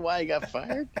you see why he got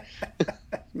fired?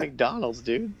 McDonald's,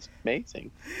 dude. It's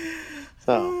amazing.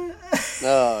 So,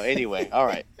 anyway, all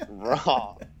right.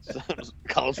 Raw.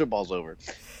 College football's over,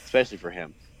 especially for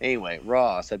him. Anyway,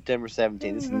 Raw, September 17th.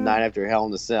 This is the night after Hell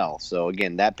in a Cell. So,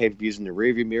 again, that pay-per-view's in the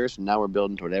rearview mirror, so now we're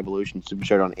building toward Evolution, Super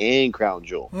Showdown, and Crown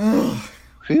Jewel.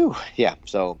 Whew. Yeah,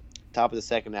 so top of the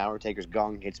second hour, Taker's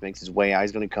gong hits, makes his way out.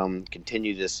 He's going to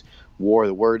continue this war of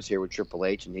the words here with Triple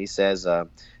H, and he says,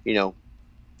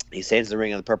 he stands in the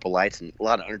ring on the purple lights, and a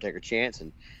lot of Undertaker chants,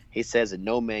 and he says that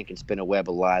no man can spin a web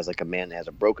of lies like a man that has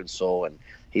a broken soul, and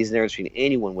he's never seen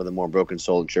anyone with a more broken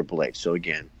soul than Triple H. So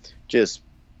again, just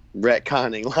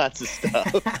retconning lots of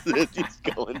stuff that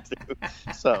he's going through.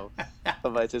 So,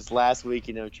 but just last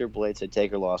week, Triple H said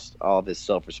Taker lost all of his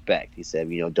self-respect. He said,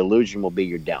 delusion will be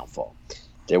your downfall.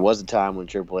 There was a time when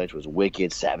Triple H was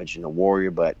wicked, savage, and a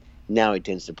warrior, but now he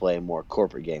tends to play a more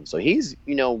corporate game. So he's,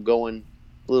 going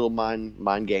little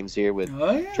mind games here with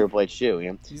Triple H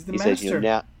too. He's the master.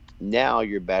 Says, now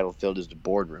your battlefield is the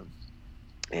boardroom,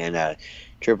 and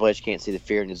Triple H can't see the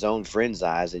fear in his own friend's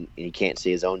eyes, and he can't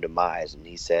see his own demise. And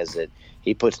he says that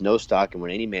he puts no stock in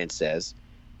what any man says.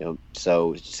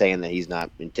 So saying that he's not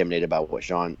intimidated by what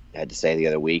Shawn had to say the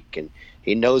other week, and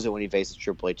he knows that when he faces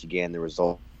Triple H again, the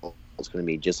result is going to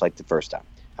be just like the first time.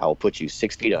 I will put you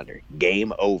 6 feet under.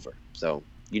 Game over. So.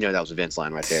 That was a Vince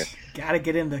line right there. Gotta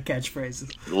get in the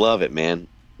catchphrases. Love it, man.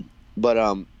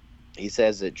 But he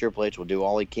says that Triple H will do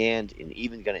all he can, and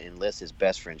even going to enlist his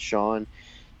best friend Shawn.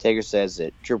 Taker says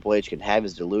that Triple H can have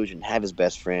his delusion, have his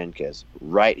best friend, because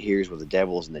right here's where the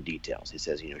devil is in the details. He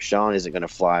says, Shawn isn't going to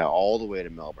fly all the way to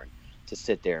Melbourne to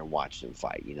sit there and watch them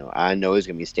fight. I know he's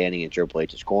going to be standing in Triple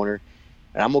H's corner,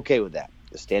 and I'm okay with that.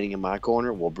 Standing in my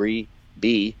corner will be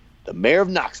the mayor of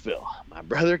Knoxville, my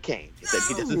brother Kane. He said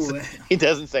he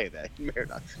doesn't say that. Mayor of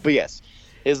Knox. But yes,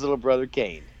 his little brother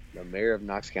Kane, the mayor of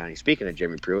Knox County. Speaking of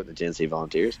Jeremy Pruitt and the Tennessee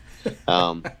Volunteers.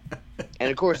 And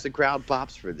of course the crowd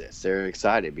pops for this. They're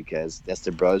excited because that's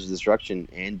the Brothers of Destruction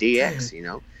and DX,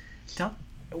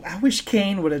 I wish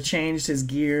Kane would have changed his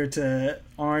gear to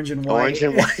orange and white. Orange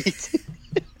and white.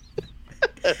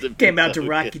 Came out to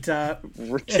Rocky Top.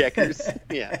 Checkers.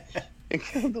 Yeah.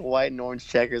 The white and orange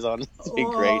checkers on. It's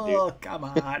great, dude. Oh, come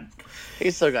on.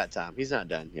 He's still got time. He's not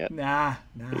done yet. Nah.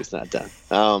 He's not done.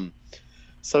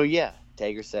 So, yeah,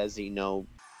 Taker says, Now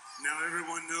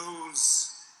everyone knows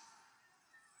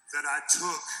that I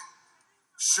took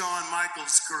Shawn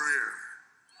Michaels' career.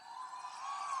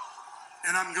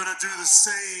 And I'm going to do the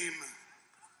same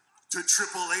to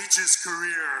Triple H's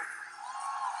career.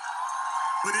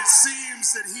 But it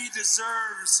seems that he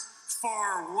deserves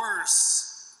far worse.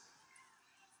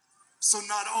 So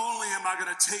not only am I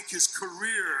going to take his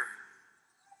career,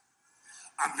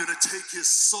 I'm going to take his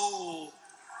soul,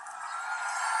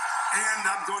 and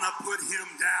I'm going to put him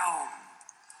down.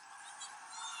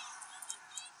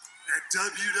 At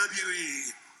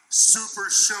WWE Super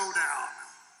Showdown,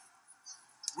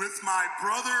 with my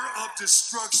brother of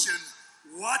destruction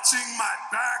watching my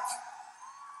back,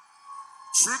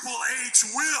 Triple H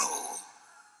will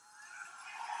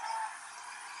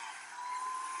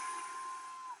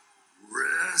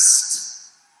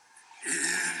rest in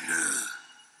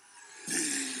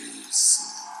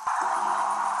peace.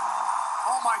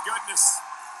 Oh my goodness.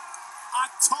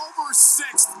 October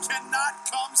 6th cannot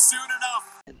come soon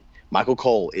enough. Michael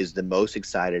Cole is the most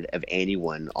excited of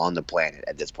anyone on the planet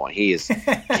at this point. He is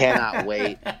cannot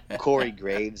wait. Corey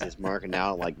Graves is marking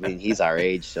out like, I mean, he's our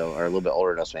age, so or a little bit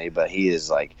older than us maybe, but he is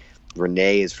like,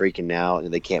 Renee is freaking out,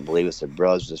 and they can't believe it's the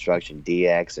Brothers of Destruction,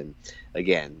 DX, and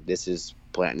again, this is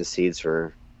planting the seeds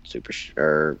for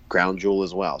Crown Jewel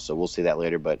as well. So we'll see that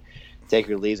later. But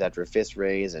Taker leaves after a fist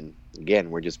raise, and again,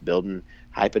 we're just hyping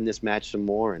this match some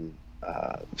more, and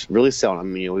really selling. I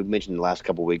mean, we've mentioned in the last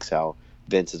couple of weeks how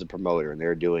Vince is a promoter, and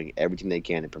they're doing everything they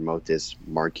can to promote this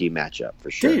marquee matchup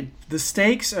for sure. Dude, the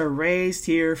stakes are raised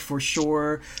here for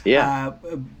sure. Yeah.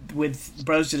 With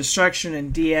Brothers of Destruction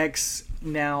and DX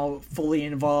now fully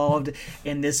involved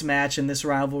in this match and this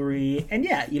rivalry, and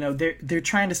yeah, they're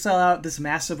trying to sell out this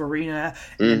massive arena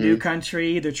in a new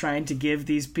country. They're trying to give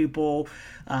these people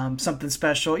something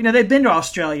special. They've been to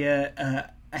Australia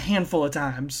a handful of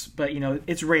times, but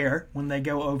it's rare when they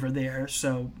go over there.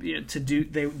 So they're going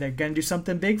to do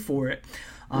something big for it.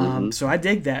 So I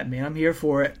dig that, man. I'm here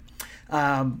for it.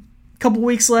 Couple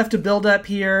weeks left to build up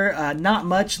here. Not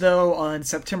much though on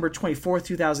September 24th,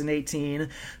 2018,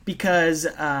 because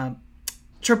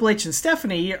Triple H and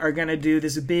Stephanie are going to do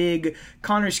this big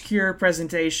Connor's Cure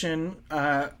presentation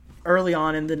early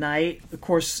on in the night. Of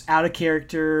course, out of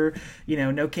character,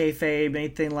 no kayfabe,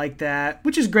 anything like that,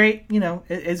 which is great.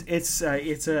 It's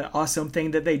an awesome thing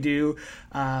that they do.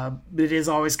 But it is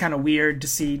always kind of weird to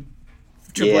see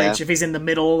Triple H, if he's in the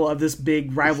middle of this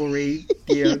big rivalry,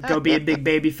 go be a big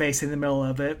baby face in the middle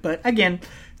of it. But again,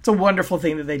 it's a wonderful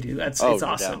thing that they do. It's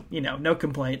awesome. No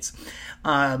complaints.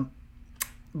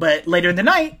 But later in the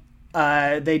night,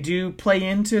 they do play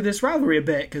into this rivalry a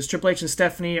bit because Triple H and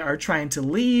Stephanie are trying to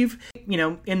leave,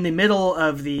 in the middle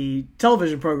of the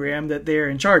television program that they're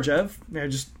in charge of. They're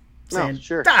just saying,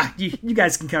 sure. You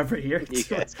guys can cover it here. You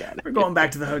guys got it. We're going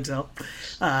back to the hotel,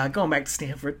 going back to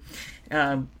Stanford.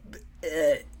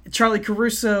 Charlie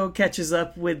Caruso catches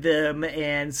up with them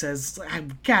and says,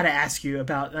 I've got to ask you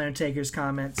about Undertaker's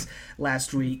comments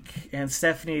last week. And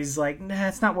Stephanie's like, nah,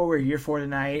 that's not what we're here for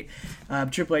tonight.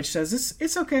 Triple H says,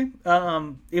 it's okay.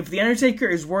 If the Undertaker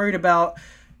is worried about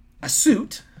a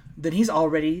suit, then he's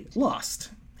already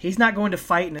lost. He's not going to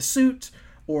fight in a suit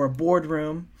or a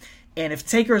boardroom. And if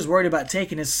Taker is worried about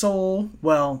taking his soul,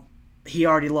 well, he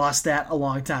already lost that a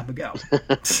long time ago.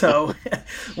 So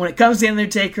when it comes to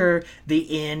Undertaker,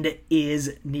 the end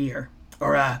is near.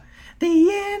 Or, the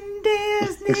end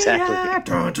is near. Exactly.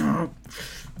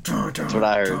 That's what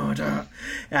I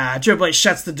heard. Triple H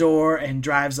shuts the door and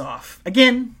drives off.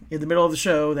 Again, in the middle of the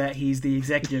show that he's the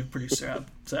executive producer of.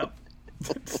 So...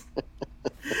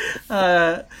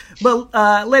 but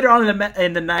later on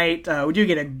in the night, we do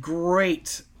get a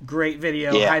great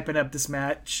video hyping up this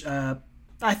match.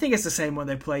 I think it's the same one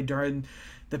they played during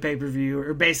the pay-per-view,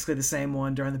 or basically the same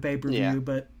one during the pay-per-view,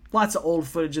 but lots of old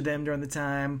footage of them during the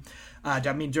time.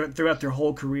 Throughout their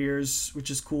whole careers,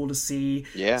 which is cool to see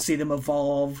them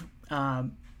evolve.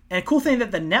 And a cool thing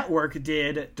that the network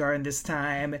did during this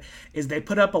time is they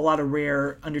put up a lot of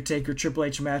rare Undertaker Triple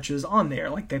H matches on there.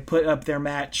 Like they put up their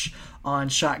match on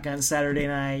Shotgun Saturday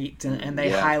Night, and they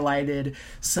highlighted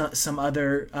some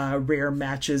other rare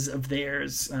matches of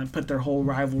theirs, put their whole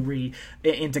rivalry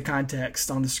into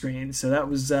context on the screen. So that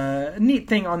was a neat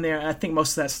thing on there. I think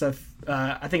most of that stuff,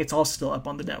 I think it's all still up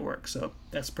on the network. So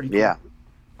that's pretty cool. Yeah,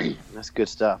 that's good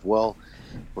stuff. Well,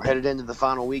 we're headed into the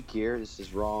final week here. This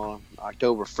is Raw,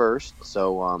 October 1st.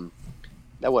 So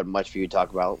that wasn't much for you to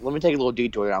talk about. Let me take a little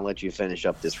detour and I'll let you finish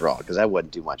up this Raw because that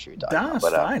wasn't too much for you to talk about.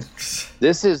 But fine.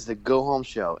 This is the go-home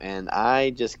show, and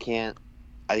I just can't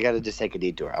 – I got to just take a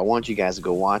detour. I want you guys to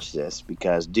go watch this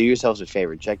because do yourselves a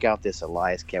favor. Check out this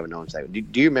Elias Kevin Owens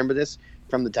segment. Do you remember this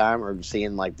from the time or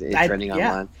seeing like the trending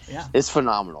online? Yeah. It's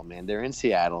phenomenal, man. They're in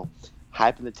Seattle,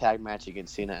 hyping the tag match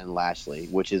against Cena and Lashley,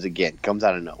 which is, again, comes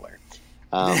out of nowhere.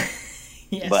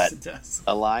 Yes, but it does.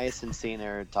 Elias and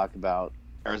Cena talk about,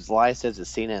 or as Elias says, the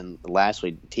Cena and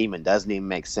Lashley teaming doesn't even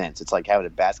make sense. It's like having a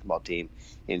basketball team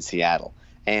in Seattle.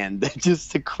 And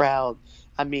just the crowd,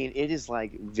 I mean, it is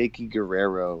like Vicky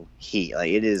Guerrero heat.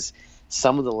 Like, it is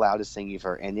some of the loudest thing you've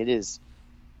heard, and it is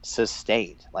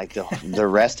sustained, like the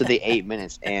rest of the 8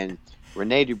 minutes. And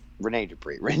Renee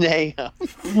Dupree. Renee.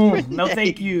 No,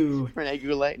 thank you. Renee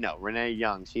Goulet. No, Renee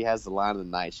Young. She has the line of the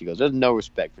night. She goes, "There's no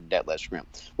respect for Detlef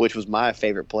Schrempf," which was my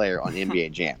favorite player on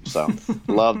NBA Jam. So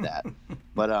love that.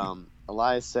 But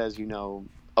Elias says,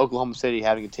 Oklahoma City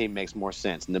having a team makes more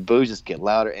sense, and the boos just get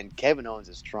louder. And Kevin Owens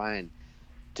is trying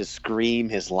to scream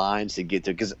his lines to get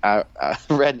there, because I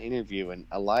read an interview, and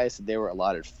Elias said they were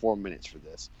allotted 4 minutes for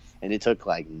this, and it took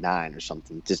like 9 or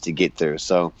something just to get through.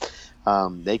 So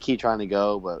they keep trying to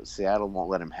go, but Seattle won't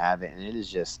let them have it, and it is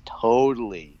just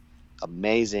totally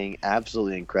amazing,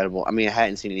 absolutely incredible. I mean, I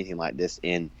hadn't seen anything like this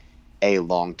in a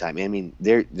long time. I mean,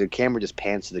 the camera just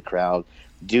pans to the crowd.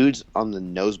 Dudes on the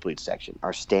nosebleed section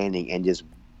are standing and just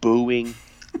booing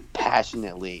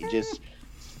passionately, just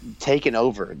taking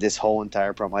over this whole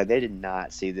entire promo. Like, they did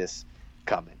not see this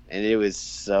coming, and it was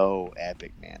so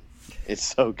epic, man. It's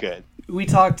so good. We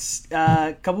talked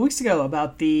a couple weeks ago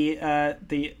about the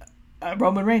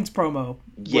Roman Reigns promo.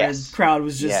 Yes. Where the crowd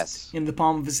was just in the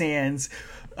palm of his hands.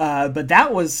 But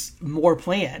that was more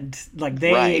planned. Like,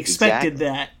 they expected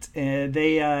that.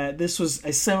 This was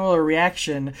a similar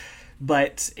reaction,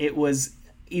 but it was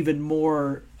even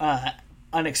more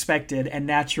unexpected and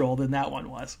natural than that one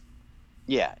was.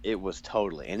 Yeah, it was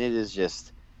totally. And it is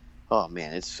just, oh,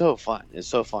 man, it's so fun. It's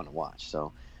so fun to watch.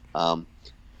 So,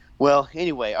 well,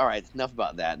 anyway, all right, enough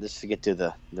about that. Let's get to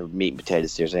the meat and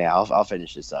potatoes here. So, yeah, I'll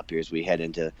finish this up here as we head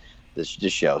into the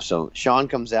show. So, Shawn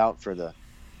comes out for the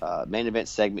main event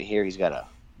segment here. He's got a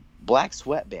black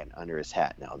sweatband under his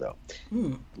hat now, though.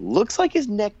 Looks like his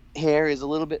neck hair is a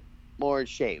little bit more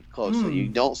shaved closely. You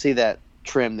don't see that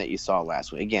trim that you saw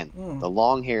last week. Again, the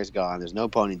long hair is gone. There's no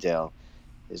ponytail.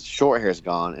 His short hair is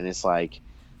gone, and it's like,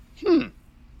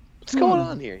 what's going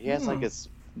on here? He has like this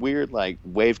weird like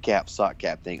wave cap, sock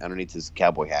cap thing underneath his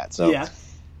cowboy hat. So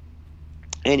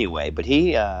anyway, but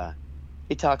he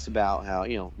talks about how,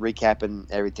 recapping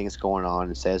everything that's going on,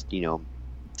 and says,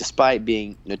 despite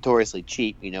being notoriously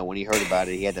cheap, when he heard about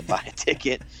it, he had to buy a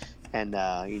ticket and,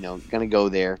 going to go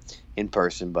there in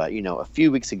person. But, a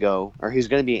few weeks ago, or he was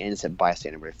going to be an innocent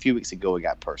bystander, but a few weeks ago it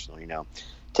got personal,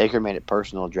 Taker made it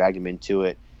personal, dragged him into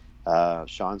it.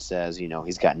 Shawn says,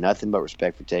 he's got nothing but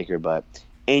respect for Taker, but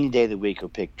any day of the week he'll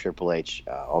pick Triple H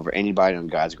over anybody on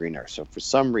God's green earth. So for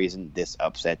some reason, this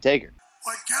upset Taker.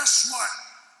 But guess what?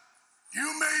 You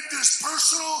made this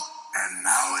personal, and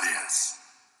now it is.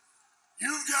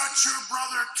 You've got your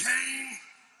brother Kane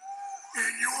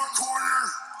in your corner.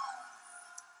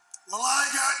 Well, I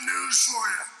got news for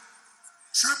you.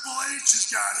 Triple H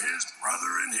has got his brother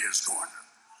in his corner.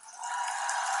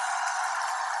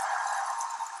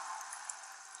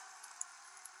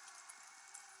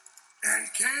 And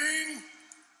Kane,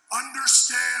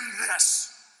 understand this.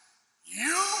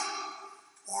 You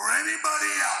or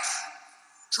anybody else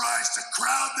tries to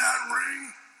crowd that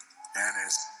ring, and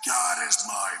as God is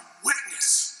my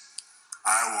witness,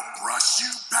 I will brush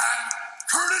you back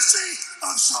courtesy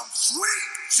of some sweet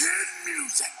chin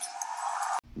music.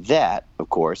 That, of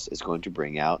course, is going to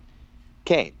bring out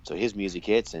Kane. So his music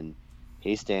hits, and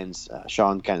he stands.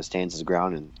 Shawn kind of stands his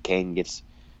ground, and Kane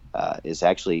is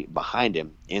actually behind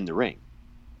him in the ring.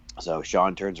 So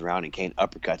Shawn turns around, and Kane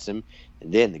uppercuts him,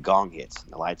 and then the gong hits,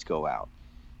 and the lights go out,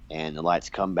 and the lights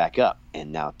come back up,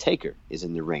 and now Taker is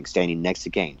in the ring, standing next to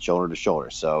Kane, shoulder to shoulder.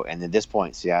 So, and at this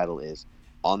point, Seattle is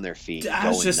on their feet. I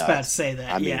was just nuts. about to say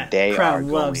that. I mean, the crowd are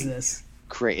loves going this.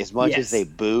 Crazy. As much as they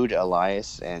booed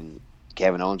Elias and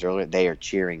Kevin Owens earlier, they are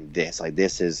cheering this. Like,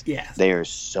 this is, they are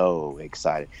so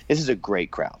excited. This is a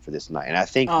great crowd for this night. And I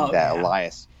think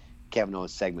Elias, Kevin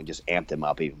Owens segment just amped them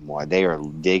up even more. They are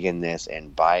digging this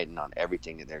and biting on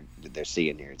everything that they're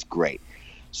seeing here. It's great.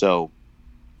 So,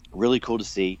 really cool to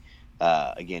see.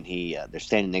 Again, they're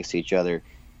standing next to each other,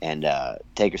 and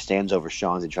Taker stands over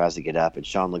Shawn and tries to get up, and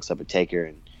Shawn looks up at Taker,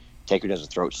 and Taker does a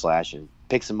throat slash and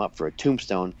picks him up for a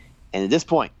tombstone. And at this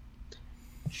point,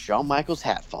 Shawn Michaels'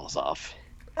 hat falls off,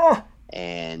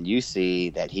 and you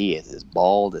see that he is as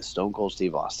bald as Stone Cold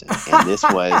Steve Austin. And this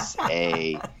was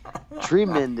a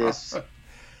tremendous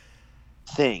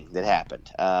thing that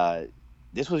happened.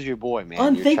 This was your boy, man.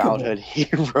 Unthinkable. Your childhood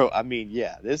hero. I mean,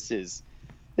 yeah, this is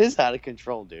out of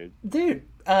control, dude. Dude,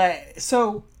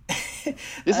 so... this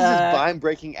is as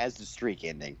vine-breaking as the streak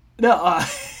ending. No,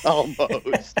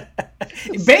 almost.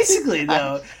 Basically,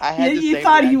 though, I had you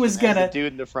thought he was gonna the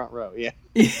dude in the front row. Yeah,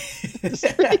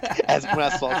 as when I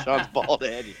saw Shawn's bald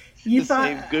head. You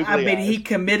thought, I mean, he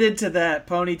committed to that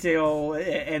ponytail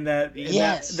and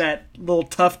that little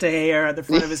tuft of hair at the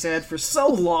front of his head for so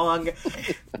long.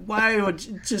 Why would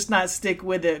you just not stick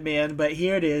with it, man? But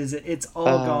here it is. It's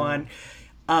all gone.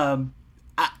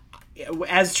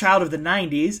 As a child of the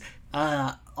 90s,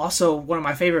 also one of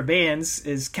my favorite bands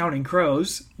is Counting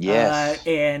Crows. Yes.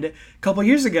 And a couple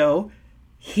years ago,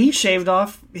 he shaved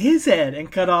off his head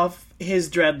and cut off his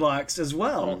dreadlocks as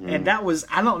well. Mm-hmm. And that was,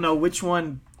 I don't know which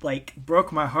one like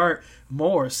broke my heart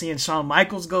more, seeing Shawn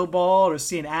Michaels go bald or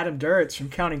seeing Adam Duritz from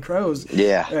Counting Crows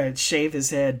shave his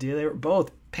head, dude. They were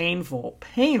both painful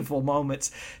moments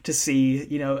to see.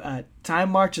 You know, time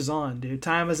marches on, dude.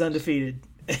 Time is undefeated.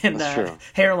 And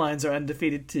hairlines are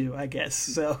undefeated too, I guess.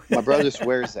 So my brother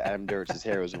swears that Adam Duritz's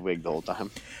hair was a wig the whole time.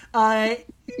 My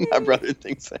brother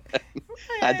thinks that.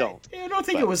 I don't. I don't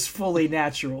think it was fully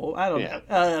natural. I don't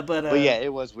know. But yeah,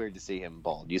 it was weird to see him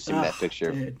bald. You seen that picture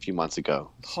a few months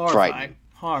ago. Horrifying.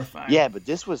 Yeah, but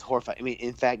this was horrifying. I mean,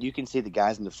 in fact, you can see the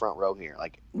guys in the front row here.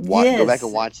 Like, go back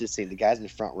and watch this scene. The guys in the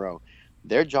front row,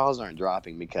 their jaws aren't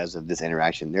dropping because of this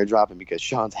interaction. They're dropping because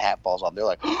Shawn's hat falls off. They're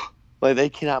like, like they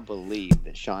cannot believe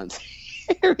that Shawn's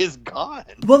hair is gone.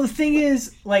 Well, the thing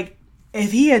is, like,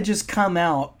 if he had just come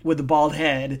out with a bald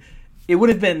head, it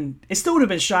still would have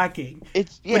been shocking.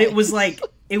 But it was like,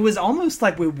 it was almost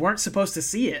like we weren't supposed to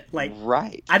see it. Like,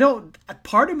 right.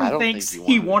 Part of me thinks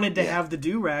he wanted to have the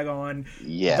do-rag on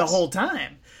the whole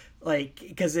time. Like,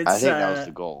 because it's. I think that was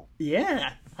the goal.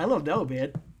 Yeah. I don't know,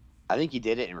 man. I think he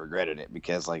did it and regretted it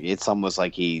because, like, it's almost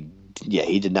like he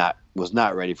was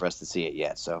not ready for us to see it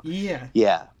yet. So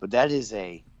yeah. But that is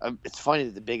it's funny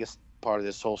that the biggest part of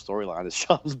this whole storyline is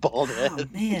Shawn's bald head. Oh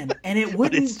man, and it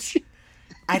wouldn't.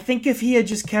 I think if he had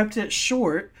just kept it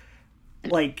short,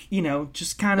 like, you know,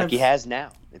 just kind of like he has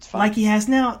now, it's fine. Like he has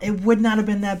now, it would not have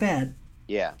been that bad.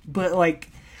 Yeah, but like.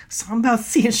 Something about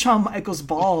seeing Shawn Michaels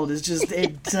bald is just,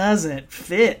 it doesn't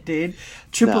fit, dude.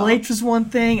 Triple H was one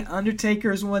thing, Undertaker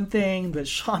is one thing, but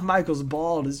Shawn Michaels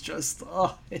bald is just, I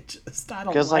don't like it.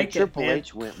 Because like Triple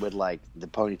H went with like the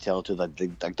ponytail to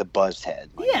the buzzed head.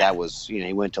 Like, that was, you know,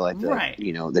 he went to like the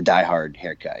you know, the Die Hard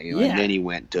haircut, you know, and then he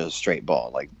went to a straight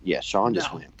bald. Like, Shawn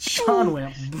just went. Sean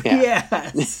went,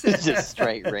 just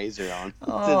straight razor on.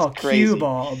 Oh, cue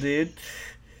ball, dude.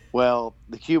 Well,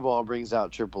 the cue ball brings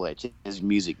out Triple H. His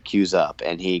music cues up,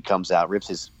 and he comes out, rips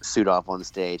his suit off on the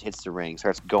stage, hits the ring,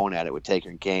 starts going at it with Taker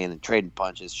and Kane, and trading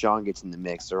punches. Shawn gets in the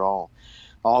mix. They're all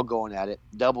going at it.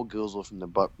 Double goozle from the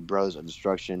Bros of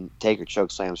Destruction. Taker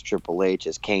chokeslams Triple H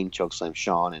as Kane chokeslams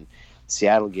Shawn, and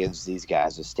Seattle gives these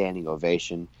guys a standing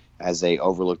ovation as they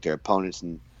overlook their opponents,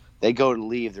 and they go to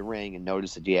leave the ring and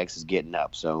notice that DX is getting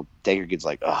up. So Taker gets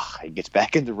like, he gets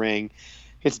back in the ring,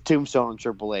 hits a tombstone on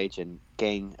Triple H, and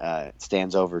Kane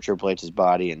stands over Triple H's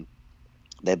body, and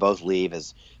they both leave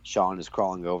as Shawn is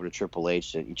crawling over to Triple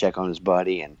H to check on his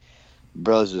buddy, and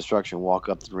Brothers of Destruction walk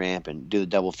up the ramp and do the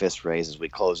double fist raise as we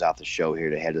close out the show here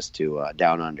to head us to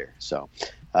Down Under. So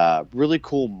really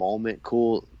cool moment,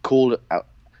 cool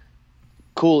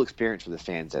experience for the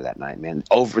fans there that night, man.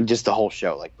 Over just the whole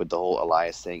show, like with the whole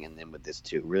Elias thing and then with this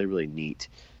too. Really, really neat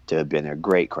to have been there.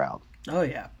 Great crowd. Oh,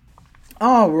 yeah.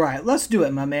 All right, let's do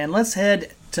it, my man. Let's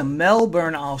head to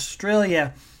Melbourne,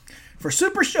 Australia for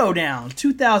Super Showdown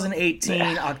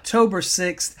 2018, October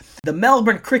 6th, the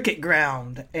Melbourne Cricket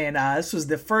Ground. And this was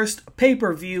the first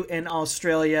pay-per-view in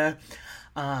Australia.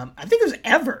 I think it was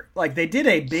ever. Like, they did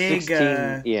a big...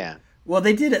 16, Well,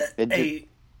 they did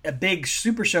a big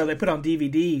Super Show they put on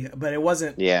DVD, but it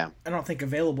wasn't, I don't think,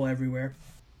 available everywhere.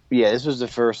 Yeah, this was the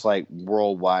first like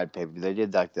worldwide pay-per-view. They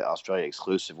did like the Australia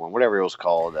exclusive one, whatever it was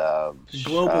called.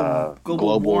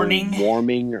 Global warning.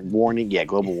 Yeah,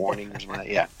 global warning or something like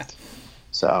that. Yeah.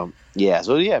 So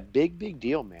big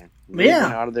deal, man. They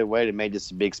went out of their way to make this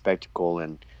a big spectacle,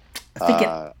 and I think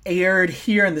it aired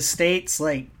here in the States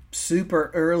like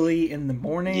super early in the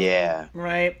morning. Yeah.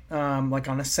 Right. Like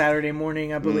on a Saturday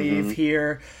morning, I believe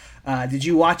here. Did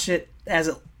you watch it as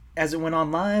it went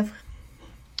on live?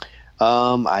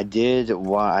 I did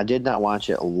not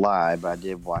watch it live, but I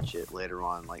did watch it later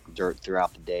on, like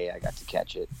throughout the day. I got to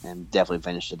catch it and definitely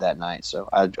finished it that night. So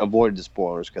I avoided the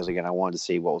spoilers because, again, I wanted to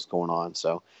see what was going on.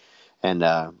 So, and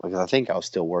because I think I was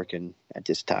still working at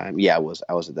this time. Yeah, I was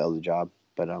at the other job.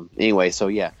 But anyway, so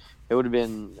yeah, it would have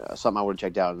been something I would have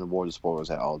checked out and avoided the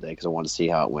spoilers all day because I wanted to see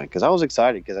how it went. Because I was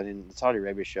excited because the Saudi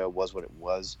Arabia show was what it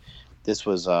was. This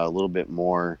was a little bit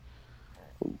more.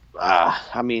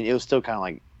 I mean, it was still kind of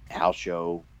like house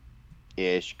show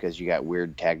ish because you got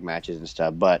weird tag matches and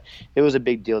stuff, but it was a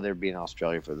big deal there being in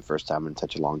Australia for the first time in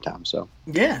such a long time. So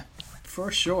yeah,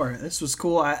 for sure, this was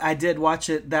cool. I did watch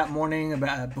it that morning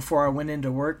before I went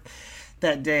into work,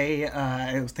 that day.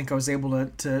 I think I was able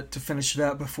to finish it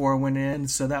up before I went in,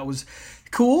 so that was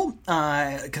cool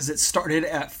because it started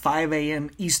at 5 a.m.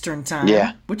 Eastern time.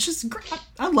 Yeah, which is great.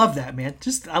 I love that, man.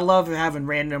 I love having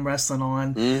random wrestling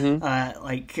on. With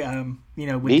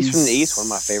Beast from the East, one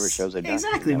of my favorite shows I've done.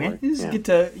 Exactly, man. You just get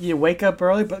to wake up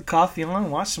early, put coffee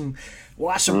on, watch some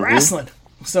wrestling.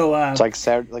 So it's like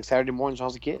Saturday mornings when I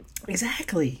was a kid.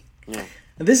 Exactly. Yeah.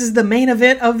 This is the main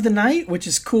event of the night, which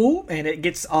is cool, and it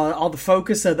gets all the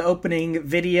focus of the opening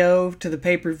video to the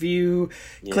pay-per-view,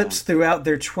 clips throughout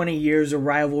their 20 years of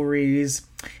rivalries.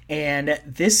 And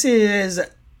this is,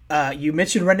 you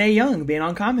mentioned Renee Young being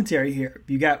on commentary here.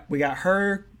 We got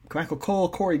her, Michael Cole,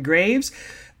 Corey Graves,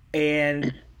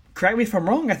 and correct me if I'm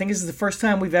wrong, I think this is the first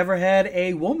time we've ever had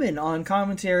a woman on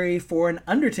commentary for an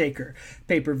Undertaker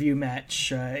pay-per-view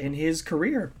match in his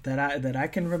career that I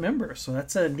can remember. So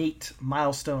that's a neat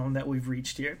milestone that we've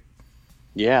reached here.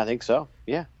 Yeah, I think so.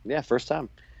 Yeah, first time.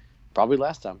 Probably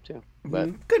last time, too. But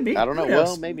could be. I don't know.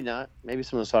 Well, maybe not. Maybe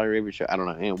some of the Saudi Arabia show. I don't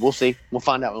know. We'll see. We'll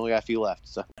find out when we got a few left.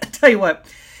 So I tell you what,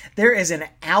 there is an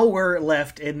hour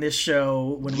left in this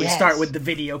show when we start with the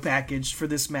video package for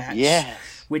this match. Yes.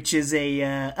 Which is a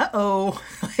I don't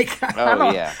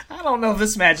know if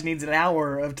this match needs an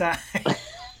hour of time.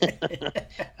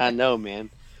 I know, man.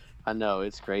 I know,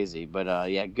 it's crazy, but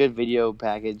good video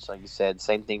package, like you said.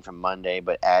 Same thing from Monday,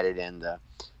 but added in the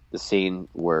scene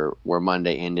where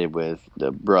Monday ended with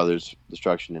the Brothers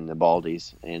Destruction and the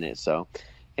Baldies in it. So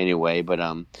anyway, but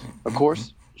of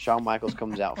course Shawn Michaels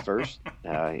comes out first,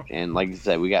 and like you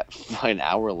said, we got an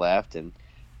hour left, and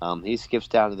he skips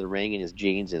down to the ring in his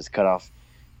jeans and his cut off.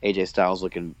 AJ Styles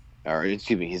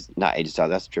he's not AJ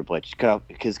Styles, that's Triple H.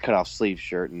 His cut off sleeve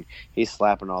shirt, and he's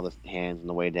slapping all the hands on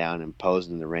the way down and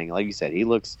posing in the ring. Like you said, he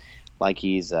looks like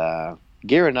he's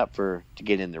gearing up to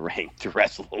get in the ring to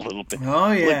wrestle a little bit.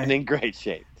 Oh yeah, looking in great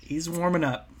shape. He's warming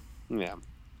up. Yeah.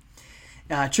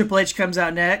 Triple H comes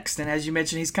out next, and as you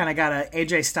mentioned, he's kind of got a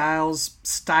AJ Styles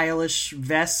stylish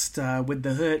vest with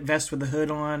the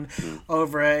hood on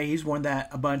over it. He's worn that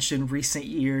a bunch in recent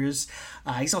years.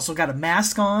 He's also got a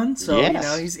mask on, so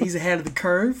he's ahead of the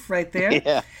curve right there.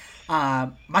 Yeah.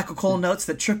 Michael Cole notes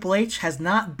that Triple H has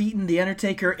not beaten The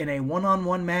Undertaker in a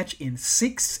one-on-one match in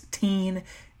 16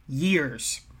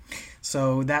 years.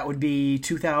 So that would be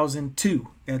 2002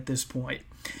 at this point.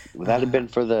 Would that have been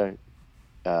for the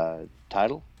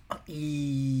title?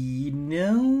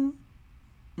 No.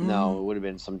 No, it would have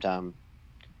been sometime.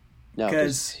 No,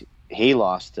 because he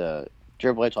lost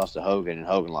Triple H lost to Hogan, and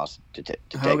Hogan lost to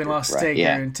Taker. Hogan lost to Taker,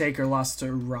 yeah. and Taker lost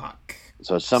to Rock.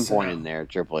 So at some point in there,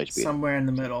 Triple H beat somewhere in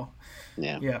the middle.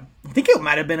 Yeah. Yeah. I think it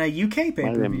might have been a UK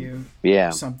pay-per-view. Yeah.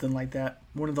 Or something like that.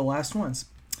 One of the last ones.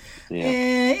 Yeah.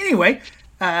 Anyway,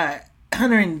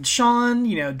 Hunter and Shawn,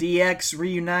 DX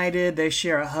reunited. They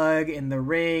share a hug in the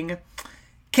ring.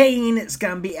 Kane is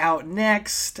going to be out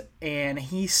next, and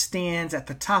he stands at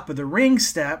the top of the ring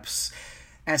steps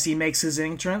as he makes his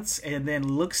entrance and then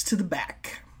looks to the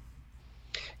back.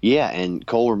 Yeah, and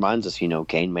Cole reminds us,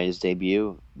 Kane made his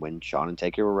debut when Shawn and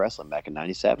Taker were wrestling back in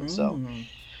 97. So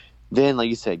then, like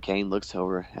you said, Kane looks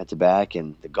over at the back,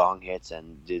 and the gong hits,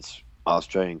 and this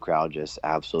Australian crowd just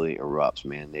absolutely erupts,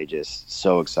 man. They're just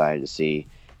so excited to see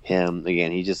him.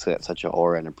 Again, he just got such an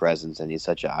aura and a presence, and he's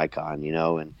such an icon,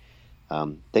 and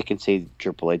they can see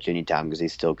Triple H anytime because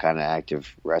he's still kind of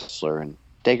active wrestler. And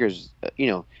Taker's,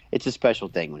 it's a special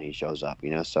thing when he shows up,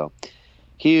 So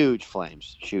huge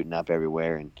flames shooting up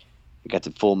everywhere. And you got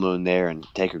the full moon there, and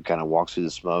Taker kind of walks through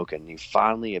the smoke, and he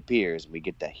finally appears. And we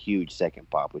get that huge second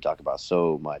pop we talk about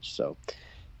so much. So,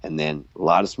 and then a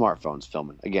lot of smartphones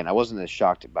filming. Again, I wasn't as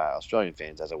shocked by Australian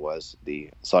fans as I was the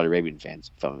Saudi Arabian fans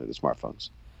filming with the smartphones.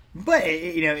 But,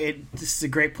 this is a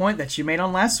great point that you made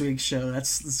on last week's show.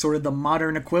 That's sort of the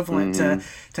modern equivalent to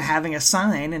having a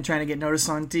sign and trying to get noticed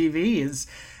on TV is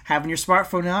having your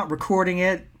smartphone out, recording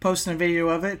it, posting a video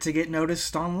of it to get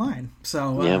noticed online.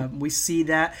 So we see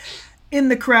that in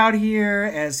the crowd here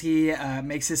as he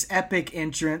makes this epic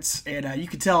entrance. And you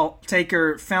can tell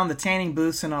Taker found the tanning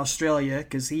booths in Australia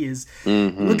because he is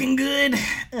looking good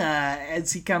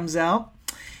as he comes out.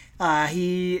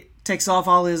 He takes off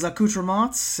all his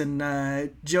accoutrements, and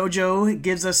JoJo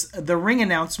gives us the ring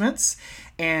announcements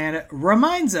and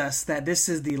reminds us that this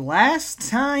is the last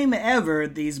time ever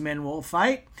these men will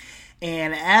fight.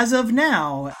 And as of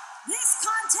now, this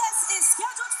contest is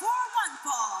scheduled for one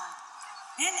fall.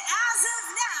 And as of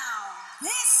now,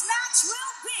 this match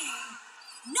will be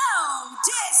no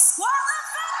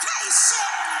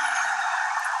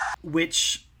disqualification.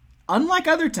 Which, unlike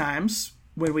other times,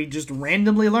 when we just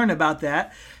randomly learn about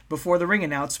that before the ring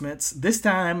announcements, this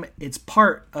time it's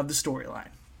part of the storyline.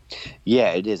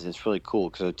 Yeah, it is. It's really cool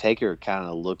because Taker kind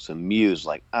of looks amused,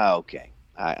 like, oh, okay.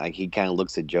 Like he kind of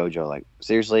looks at JoJo, like,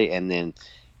 seriously? And then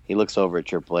he looks over at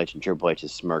Triple H, and Triple H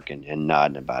is smirking and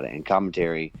nodding about it. And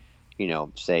commentary,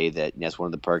 say that that's one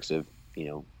of the perks of,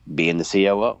 being the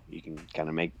COO. You can kind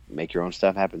of make your own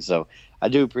stuff happen. So I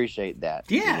do appreciate that.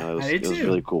 Yeah, it was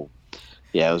really cool.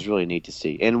 Yeah, it was really neat to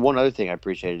see. And one other thing I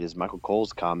appreciated is Michael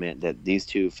Cole's comment that these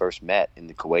two first met in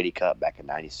the Kuwaiti Cup back in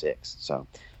 '96. So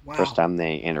first time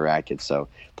they interacted. So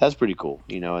that's pretty cool,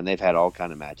 and they've had all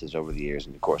kind of matches over the years.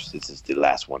 And, of course, this is the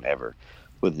last one ever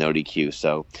with no DQ.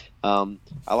 So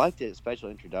I like the special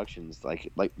introductions,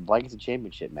 like it's a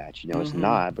championship match. It's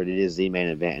not, but it is the main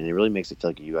event, and it really makes it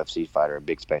feel like a UFC fight or a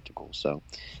big spectacle. So,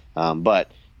 but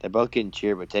they're both getting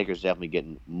cheered, but Taker's definitely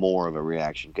getting more of a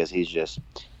reaction because he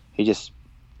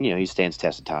stands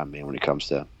test of time, man, when it comes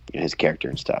to his character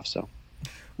and stuff. So,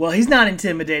 well, he's not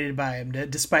intimidated by him,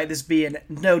 despite this being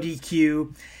no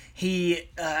DQ. He,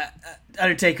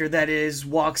 Undertaker, that is,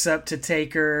 walks up to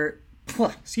Taker.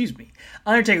 Excuse me.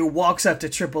 Undertaker walks up to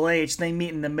Triple H. They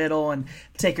meet in the middle, and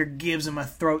Taker gives him a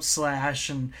throat slash,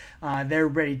 and they're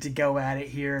ready to go at it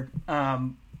here.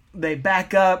 They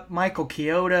back up. Michael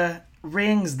Chioda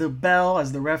rings the bell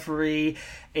as the referee,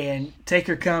 and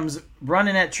Taker comes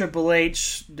running at Triple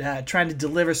H, trying to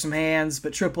deliver some hands,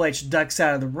 but Triple H ducks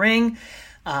out of the ring.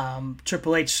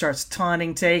 Triple H starts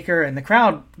taunting Taker, and the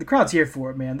crowd's here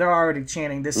for it, man. They're already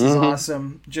chanting, "This is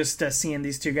awesome!" Just seeing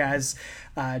these two guys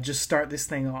just start this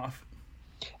thing off.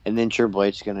 And then Triple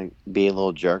H is going to be a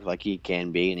little jerk like he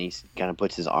can be, and he kind of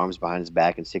puts his arms behind his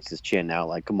back and sticks his chin out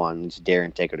like, come on, it's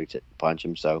daring Taker to punch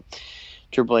him. So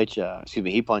Triple H,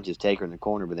 he punches Taker in the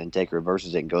corner, but then Taker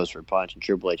reverses it and goes for a punch, and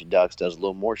Triple H ducks, does a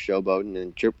little more showboating,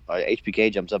 and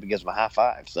HBK jumps up and gives him a high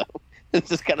five. So it's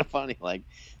just kind of funny. Like,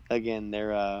 again,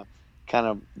 they're kind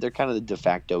of the de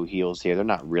facto heels here. They're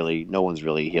not really, no one's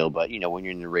really a heel, but when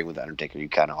you're in the ring with Undertaker, you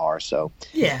kind of are. So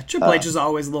yeah, Triple H is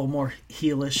always a little more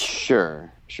heelish.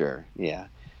 Sure, yeah.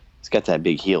 He's got that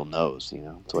big heel nose,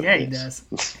 That's what he does.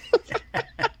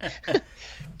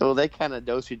 So they kind of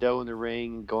do-si-do in the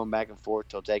ring, going back and forth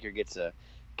till Taker gets a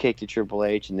kick to Triple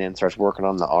H and then starts working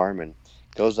on the arm and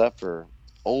goes up for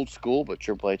old school, but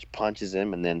Triple H punches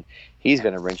him, and then he's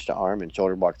going to wrench the arm and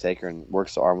shoulder block Taker and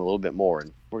works the arm a little bit more,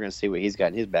 and we're going to see what he's got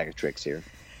in his bag of tricks here.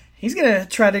 He's going to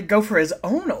try to go for his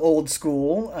own old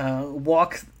school,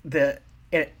 walk the...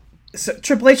 So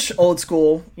Triple H old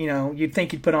school, you'd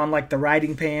think he'd put on like the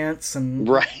riding pants and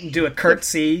do a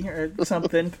curtsy or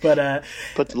something, but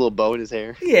put the little bow in his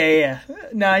hair. Yeah.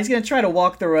 No, he's gonna try to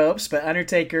walk the ropes, but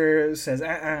Undertaker says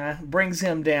brings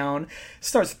him down,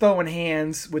 starts throwing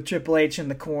hands with Triple H in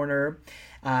the corner.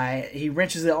 He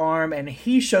wrenches the arm, and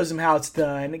he shows him how it's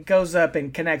done. It goes up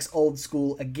and connects old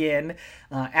school again.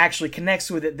 Actually connects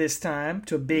with it this time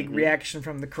to a big reaction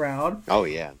from the crowd. Oh,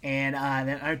 yeah. And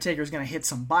then Undertaker's going to hit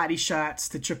some body shots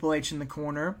to Triple H in the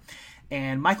corner.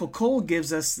 And Michael Cole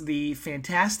gives us the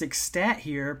fantastic stat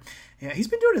here. Yeah, he's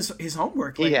been doing his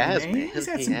homework lately, man. He's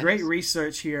got some great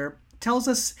research here. Tells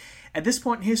us, at this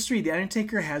point in history, The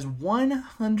Undertaker has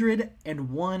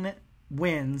 101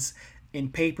 wins in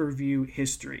pay-per-view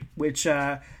history, which,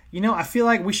 I feel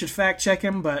like we should fact-check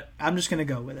him, but I'm just going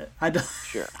to go with it. I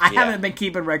haven't been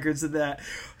keeping records of that,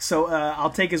 so I'll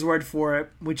take his word for it,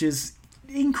 which is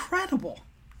incredible.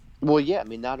 Well, yeah, I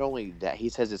mean, not only that, he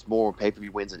says it's more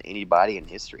pay-per-view wins than anybody in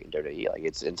history in WWE. Like,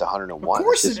 it's 101. Of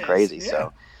course it's just crazy, yeah.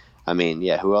 So... I mean,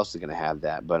 yeah, who else is going to have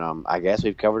that? But I guess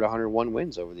we've covered 101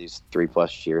 wins over these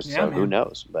 3+ years, so man. Who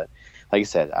knows? But like I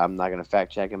said, I'm not going to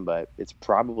fact-check him, but it's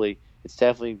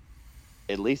definitely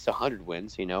at least 100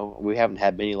 wins. We haven't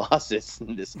had many losses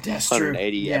in this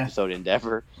 180 episode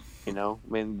endeavor. I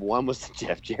mean, one was to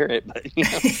Jeff Jarrett, but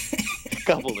a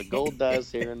couple of Gold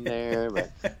Dust here and there,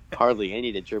 but hardly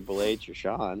any to Triple H or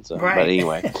Shawn. So, right. But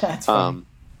anyway, that's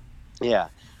yeah,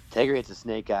 Taker hits the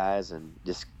snake eyes and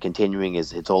just continuing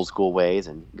his old school ways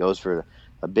and goes for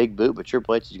a big boot, but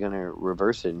Triple H is going to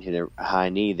reverse it and hit a high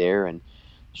knee there, and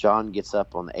Shawn gets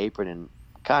up on the apron and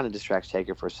kind of distracts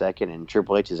Taker for a second, and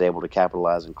Triple H is able to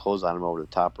capitalize and close on him over the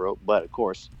top rope. But, of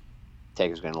course,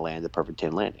 Taker's going to land the perfect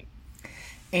 10 landing.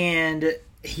 And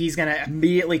he's going to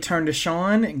immediately turn to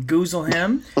Shawn and goozle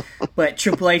him. But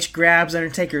Triple H grabs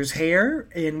Undertaker's hair,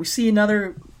 and we see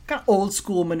another kind of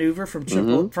old-school maneuver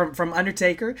from from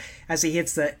Undertaker as he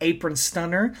hits the apron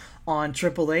stunner on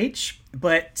Triple H.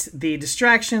 But the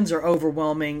distractions are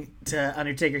overwhelming to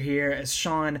Undertaker here as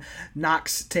Shawn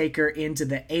knocks Taker into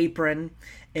the apron.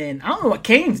 And I don't know what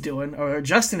Kane's doing, or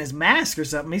adjusting his mask or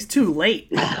something. He's too late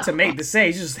to make the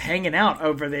save. He's just hanging out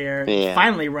over there. Yeah.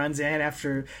 Finally runs in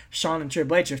after Shawn and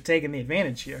Triple H have taken the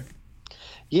advantage here.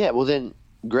 Yeah, well then,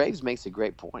 Graves makes a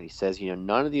great point. He says,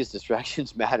 none of these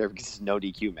distractions matter because it's no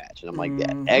DQ match. And I'm like,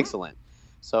 Mm-hmm. yeah, excellent.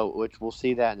 So, which we'll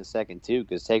see that in a second, too,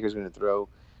 because Taker's going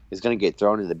to get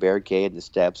thrown into the barricade and the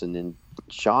steps, and then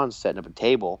Shawn's setting up a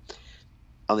table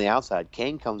on the outside.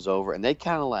 Kane comes over, and they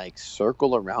kind of like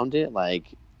circle around it. Like,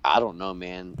 I don't know,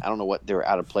 man. I don't know what they're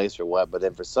out of place or what, but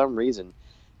then for some reason,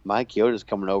 Mike Chioda's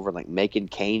coming over and like making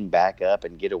Kane back up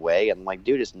and get away. And I'm like,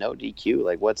 dude, it's no DQ.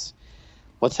 Like, what's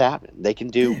happening? They can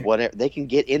do whatever. They can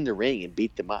get in the ring and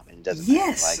beat them up, and it doesn't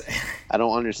matter. Like, I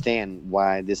don't understand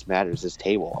why this matters. This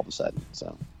table all of a sudden.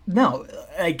 So no,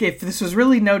 like if this was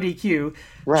really no DQ,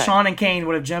 right. Shawn and Kane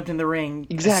would have jumped in the ring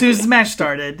as Exactly. soon as the match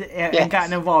started and Yes.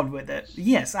 gotten involved with it.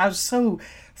 Yes, I was so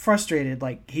frustrated.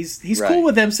 Like he's Right. cool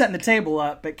with them setting the table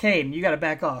up, but Kane, you got to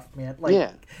back off, man. Like,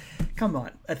 Yeah. come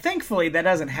on. Thankfully, that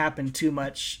doesn't happen too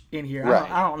much in here.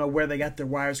 Right. I don't know where they got their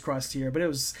wires crossed here, but it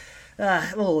was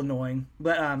a little annoying.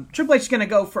 But Triple H is going to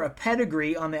go for a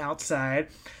pedigree on the outside,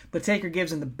 but Taker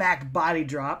gives him the back body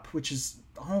drop, which is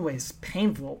always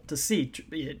painful to see.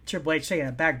 Triple H taking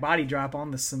a back body drop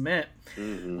on the cement.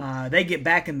 Mm-hmm. They get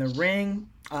back in the ring.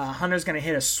 Hunter's going to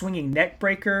hit a swinging neck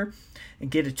breaker and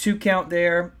get a 2 count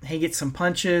there. He gets some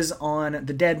punches on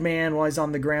the dead man while he's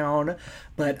on the ground.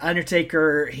 But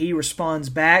Undertaker, he responds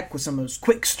back with some of those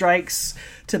quick strikes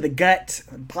to the gut,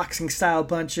 boxing style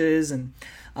punches.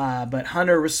 But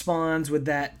Hunter responds with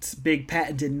that big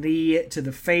patented knee to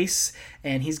the face,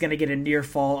 and he's going to get a near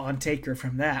fall on Taker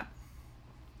from that.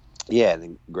 Yeah, and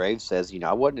then Graves says,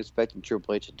 I wasn't expecting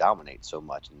Triple H to dominate so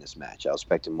much in this match. I was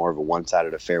expecting more of a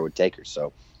one-sided affair with Taker.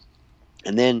 So,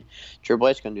 and then Triple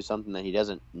H going to do something that he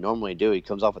doesn't normally do. He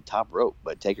comes off a top rope,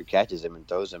 but Taker catches him and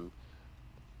throws him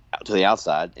out to the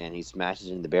outside, and he smashes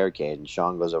into the barricade. And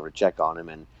Shawn goes over to check on him,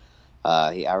 and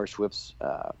he Irish whips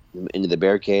into the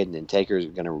barricade, and then Taker's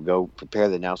going to go prepare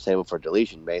the announce table for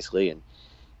deletion, basically. And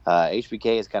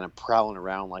HBK is kind of prowling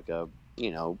around like a,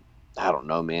 I don't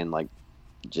know, man, like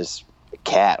just a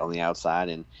cat on the outside,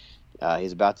 and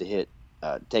he's about to hit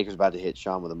Taker's about to hit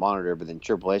Shawn with a monitor, but then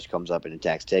Triple H comes up and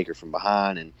attacks Taker from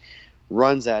behind and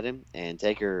runs at him, and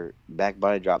Taker back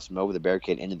body drops him over the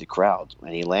barricade into the crowd,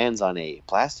 and he lands on a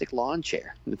plastic lawn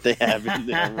chair that they have in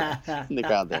the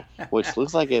crowd there, which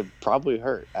looks like it probably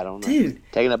hurt. I don't know. Dude.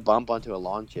 Taking a bump onto a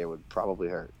lawn chair would probably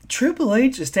hurt. Triple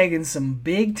H is taking some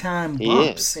big time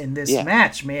bumps in this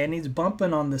match, man. He's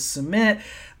bumping on the cement.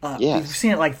 We've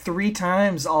seen it like 3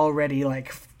 times already,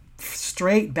 like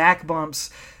straight back bumps,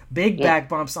 big back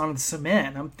bumps on the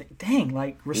cement. I'm thinking, dang,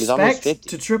 like respect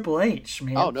to Triple H,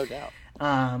 man. Oh, no doubt.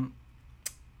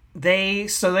 They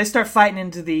start fighting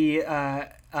into the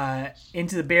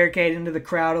barricade, into the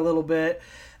crowd a little bit.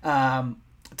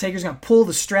 Taker's gonna pull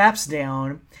the straps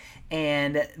down,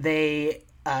 and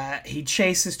he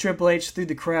chases Triple H through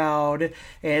the crowd. And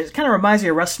it kind of reminds me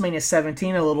of WrestleMania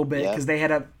 17 a little bit, because they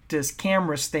had up this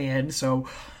camera stand. So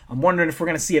I'm wondering if we're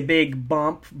going to see a big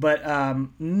bump, but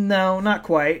no, not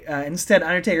quite. Instead,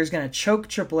 Undertaker's going to choke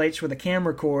Triple H with a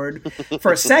camera cord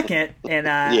for a second, and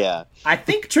I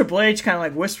think Triple H kind of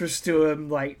like whispers to him,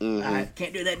 like, "I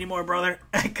can't do that anymore, brother,"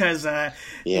 because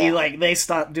they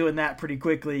stopped doing that pretty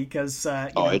quickly, because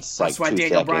that's why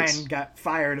Daniel Bryan got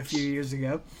fired a few years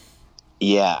ago.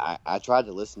 Yeah, I tried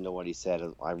to listen to what he said.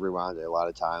 I rewound it a lot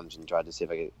of times and tried to see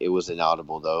if I could. It was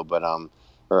inaudible though, but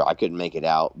or I couldn't make it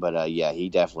out. But he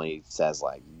definitely says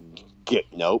like,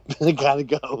 nope, gotta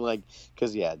go, like,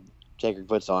 because Taker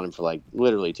puts on him for like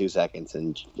literally 2 seconds,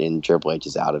 and Triple H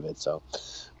is out of it. So,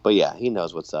 but he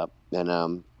knows what's up,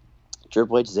 and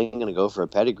Triple H is gonna go for a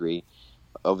pedigree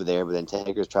over there, but then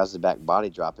Taker tries to back body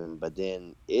drop him, but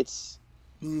then it's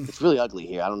really ugly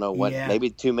here. I don't know what.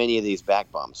 Maybe too many of these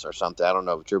back bumps or something. I don't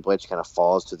know. Triple H kind of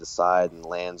falls to the side and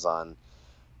lands on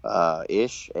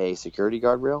a security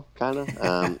guard rail, kind of.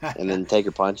 And then Taker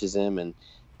punches him and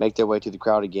make their way to the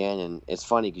crowd again. And it's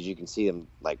funny because you can see him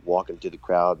like walking through the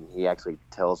crowd, and he actually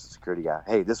tells the security guy,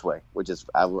 "Hey, this way," which is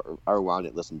I rewound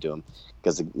it, listened to him,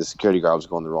 because the security guard was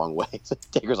going the wrong way. So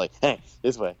Taker's like, "Hey,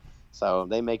 this way." So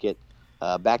they make it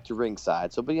back to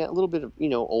ringside. So, but a little bit of,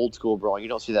 old school brawling. You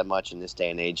don't see that much in this day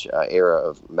and age era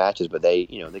of matches, but they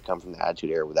come from the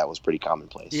Attitude Era where that was pretty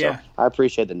commonplace. Yeah. So I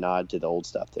appreciate the nod to the old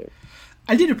stuff there.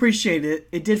 I did appreciate it.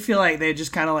 It did feel like they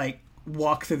just kind of like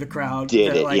walk through the crowd.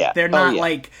 They're not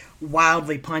like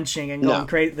wildly punching and going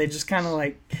crazy. They just kind of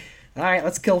like, all right,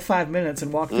 let's kill 5 minutes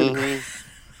and walk through the crowd.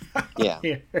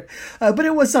 But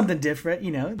it was something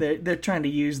different, They're trying to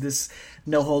use this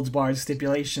no holds barred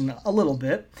stipulation a little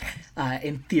bit,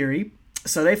 in theory.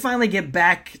 So they finally get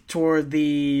back toward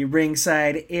the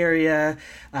ringside area.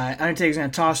 Undertaker's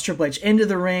going to toss Triple H into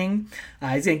the ring.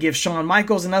 He's going to give Shawn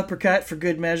Michaels an uppercut for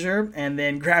good measure and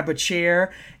then grab a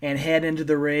chair and head into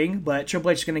the ring. But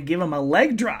Triple H is going to give him a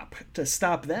leg drop to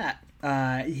stop that.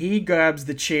 He grabs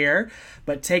the chair,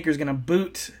 but Taker's going to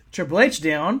boot Triple H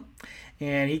down.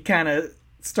 And he kind of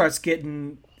starts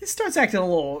acting a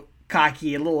little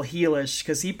cocky, a little heelish,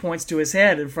 because he points to his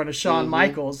head in front of Shawn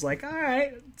Michaels, like, all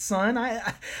right, son,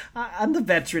 I'm the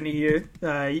veteran here,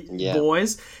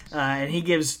 boys. And he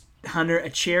gives Hunter a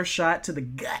chair shot to the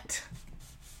gut.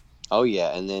 Oh,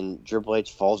 yeah, and then Triple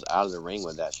H falls out of the ring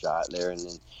with that shot there, and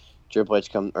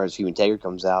then Taker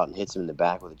comes out and hits him in the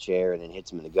back with a chair, and then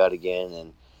hits him in the gut again,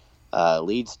 and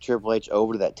leads Triple H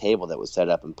over to that table that was set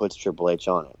up and puts Triple H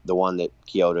on it, the one that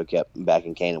Kyoto kept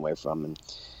backing Kane away from. And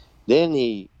then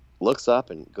he looks up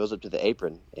and goes up to the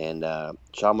apron, and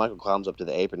Shawn Michaels climbs up to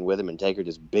the apron with him, and Taker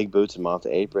just big boots him off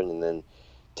the apron, and then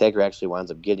Taker actually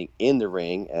winds up getting in the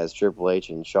ring as Triple H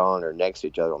and Shawn are next to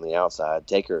each other on the outside.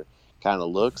 Taker kind of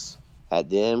looks at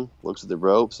them, looks at the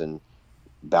ropes, and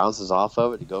bounces off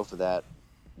of it to go for that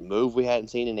move we hadn't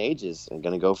seen in ages, and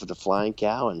going to go for the flying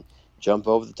cow and jump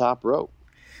over the top rope.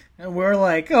 And we're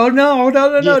like, oh, no,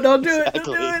 don't do it. Don't do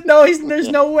it. No, there's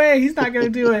no way. He's not going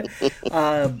to do it.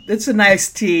 It's a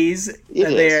nice tease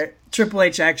there. Triple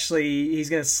H he's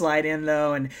going to slide in,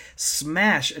 though, and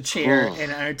smash a chair in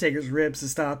Undertaker's ribs to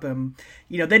stop him.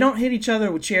 They don't hit each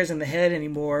other with chairs in the head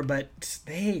anymore, but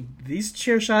these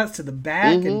chair shots to the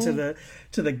back and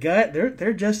to the gut,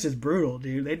 they're just as brutal,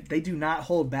 dude. They do not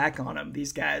hold back on them,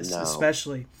 these guys,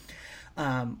 especially.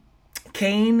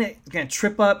 Kane is going to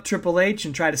trip up Triple H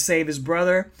and try to save his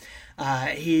brother.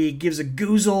 He gives a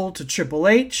goozle to Triple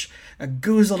H, a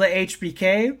goozle to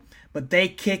HBK, but they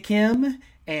kick him,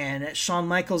 and Shawn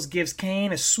Michaels gives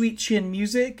Kane a sweet chin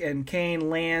music, and Kane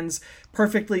lands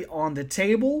perfectly on the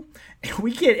table. And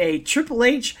we get a Triple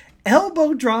H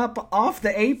elbow drop off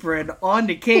the apron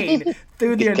onto Kane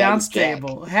through the announce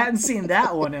table. Hadn't seen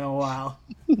that one in a while.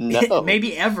 No.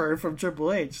 Maybe ever from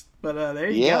Triple H. But there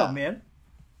you go, man.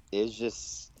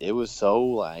 It was so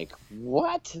like,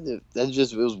 what? It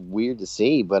was weird to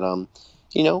see, but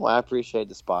I appreciate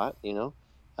the spot,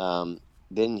 Then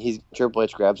Triple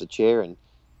H grabs a chair and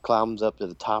climbs up to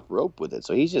the top rope with it.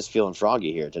 So he's just feeling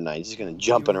froggy here tonight. He's just going to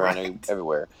jumping around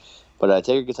everywhere. But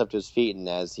Taker gets up to his feet, and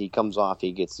as he comes off,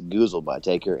 he gets goozled by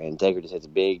Taker, and Taker just hits a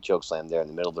big chokeslam there in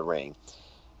the middle of the ring.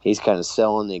 He's kind of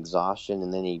selling the exhaustion,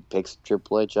 and then he picks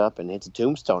Triple H up and hits a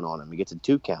tombstone on him. He gets a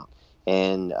 2 count.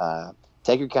 And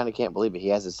Taker kind of can't believe it. He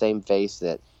has the same face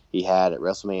that he had at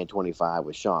WrestleMania 25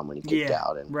 with Shawn when he kicked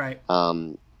out. And, right.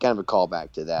 Kind of a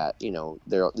callback to that.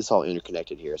 It's all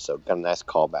interconnected here, so kind of a nice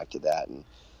callback to that. And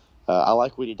I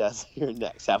like what he does here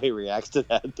next, how he reacts to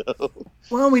that, though.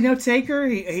 Well, we know Taker,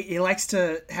 he likes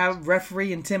to have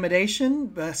referee intimidation,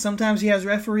 but sometimes he has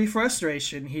referee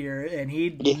frustration here, and he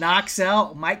knocks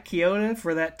out Mike Chioda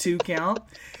for that 2 count.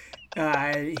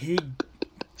 He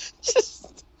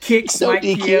kicks Mike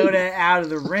Chioda out of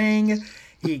the ring.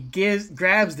 He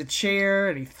grabs the chair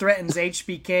and he threatens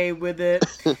HBK with it.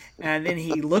 And then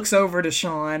he looks over to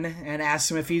Shawn and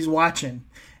asks him if he's watching.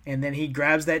 And then he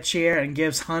grabs that chair and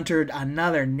gives Hunter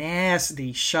another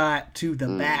nasty shot to the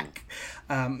back.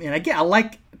 And again, I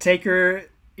like Taker.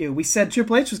 We said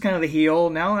Triple H was kind of the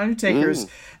heel. Now Undertaker's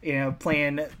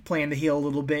playing the heel a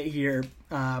little bit here.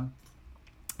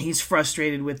 He's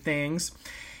frustrated with things.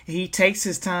 He takes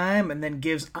his time and then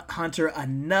gives Hunter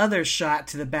another shot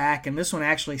to the back, and this one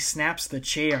actually snaps the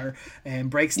chair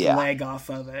and breaks the leg off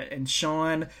of it. And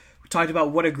Shawn, we talked about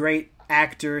what a great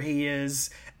actor he is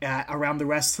around the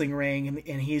wrestling ring,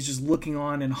 and he's just looking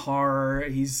on in horror.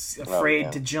 He's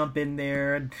afraid to jump in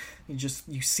there, and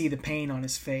you see the pain on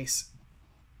his face.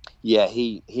 Yeah,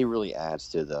 he really adds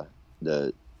to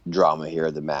the drama here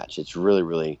of the match. It's really,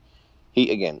 really.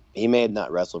 He may have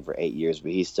not wrestled for 8 years,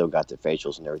 but he's still got the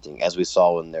facials and everything, as we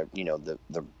saw in the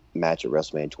match at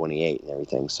WrestleMania 28 and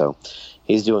everything. So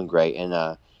he's doing great,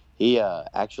 and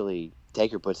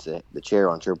Taker puts the chair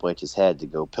on Triple H's head to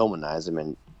go Pillmanize him,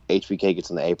 and HBK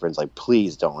gets on the apron, like,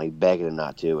 please don't, he's begging him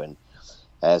not to. And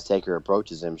as Taker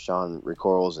approaches him, Shawn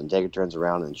recoils, and Taker turns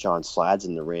around, and Shawn slides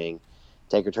in the ring.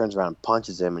 Taker turns around and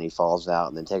punches him, and he falls out.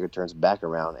 And then Taker turns back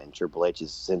around, and Triple H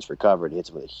has since recovered and hits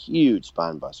him with a huge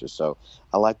spine buster. So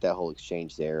I like that whole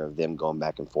exchange there of them going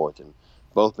back and forth. And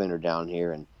both men are down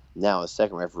here, and now a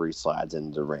second referee slides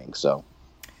into the ring.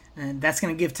 And that's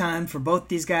going to give time for both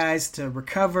these guys to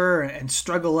recover and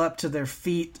struggle up to their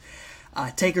feet.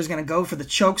 Taker's going to go for the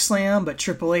choke slam, but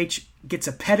Triple H gets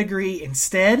a pedigree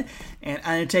instead, and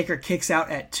Undertaker kicks out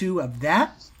at 2 of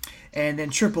that. And then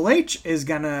Triple H is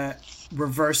going to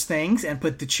reverse things and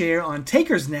put the chair on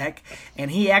Taker's neck,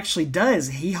 and he actually does.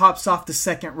 He hops off the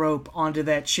second rope onto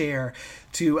that chair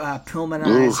to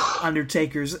Pillmanize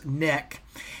Undertaker's neck.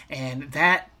 And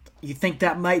that, you think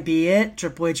that might be it.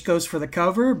 Triple H goes for the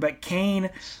cover, but Kane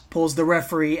pulls the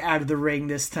referee out of the ring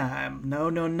this time.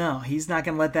 No. He's not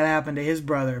going to let that happen to his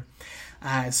brother.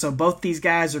 So both these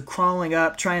guys are crawling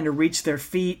up, trying to reach their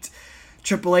feet.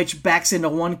 Triple H backs into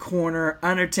one corner,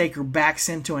 Undertaker backs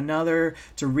into another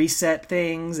to reset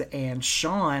things, and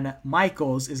Shawn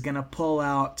Michaels is going to pull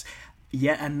out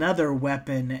yet another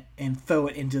weapon and throw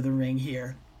it into the ring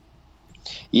here.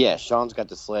 Yeah, Shawn's got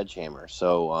the sledgehammer.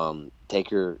 So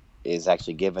Taker is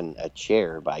actually given a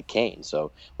chair by Kane.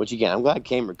 So, which again, I'm glad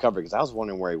Kane recovered, because I was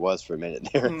wondering where he was for a minute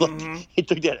there. Like, he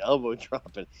took that elbow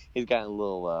drop, and he's gotten a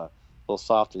little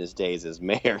soft in his days as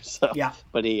mayor. So, yeah.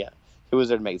 But he was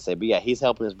there to make the save. But yeah, he's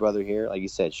helping his brother here. Like you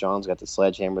said, Shawn's got the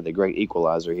sledgehammer, the great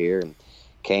equalizer here, and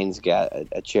Kane's got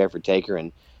a chair for Taker,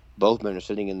 and both men are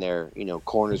sitting in their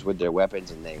corners with their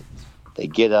weapons, and they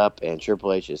get up, and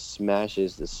Triple H just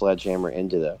smashes the sledgehammer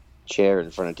into the chair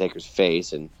in front of Taker's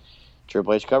face, and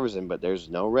Triple H covers him, but there's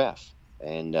no ref.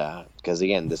 And because,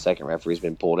 again, the second referee's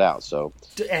been pulled out. So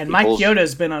and Mike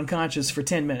Chioda's been unconscious for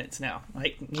 10 minutes now.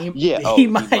 Like he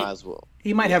might as well.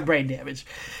 He might have brain damage.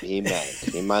 He might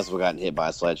as well gotten hit by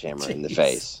a sledgehammer in the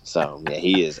face. So, yeah,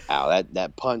 he is out.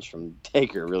 That punch from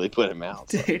Taker really put him out.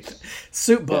 So. Dude,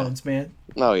 soup bones, man.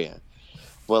 Oh, yeah.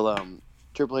 Well,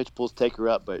 Triple H pulls Taker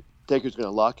up, but Taker's going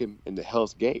to lock him in the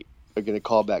Hell's Gate. They're going to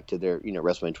call back to their,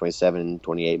 WrestleMania 27 and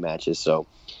 28 matches. So,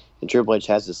 and Triple H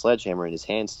has the sledgehammer in his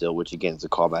hand still, which, again, is a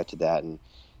callback to that. And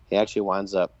he actually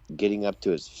winds up getting up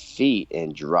to his feet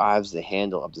and drives the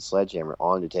handle of the sledgehammer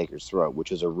onto Taker's throat,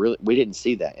 which was we didn't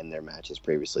see that in their matches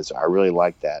previously. So I really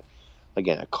like that.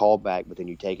 Again, a callback, but then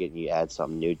you take it and you add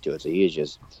something new to it. So he is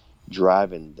just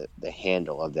driving the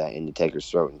handle of that into Taker's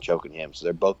throat and choking him. So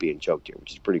they're both being choked here,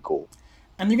 which is pretty cool.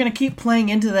 And they're going to keep playing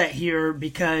into that here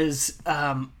because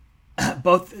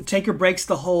both Taker breaks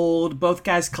the hold, both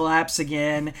guys collapse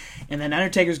again, and then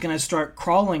Undertaker's going to start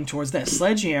crawling towards that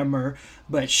sledgehammer,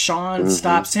 but Shawn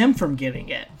stops him from getting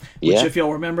it. Which, if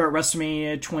you'll remember, at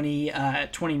WrestleMania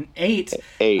 28,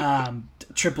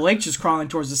 Triple H is crawling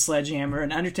towards the sledgehammer,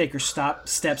 and Undertaker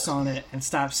steps on it and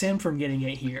stops him from getting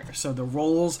it here. So the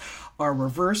roles are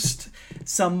reversed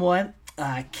somewhat.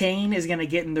 Kane is going to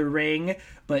get in the ring,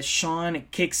 but Shawn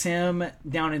kicks him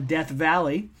down in Death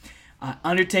Valley.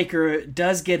 Undertaker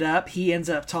does get up. He ends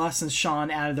up tossing Shawn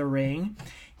out of the ring.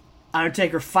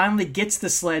 Undertaker finally gets the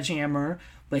sledgehammer,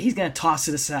 but he's going to toss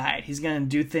it aside. He's going to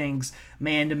do things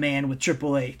man-to-man with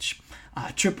Triple H.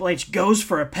 Triple H goes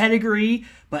for a pedigree,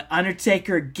 but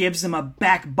Undertaker gives him a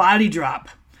back body drop.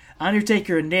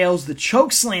 Undertaker nails the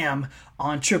choke slam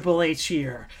on Triple H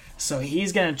here. So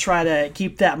he's going to try to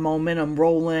keep that momentum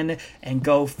rolling and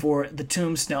go for the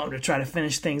tombstone to try to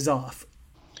finish things off.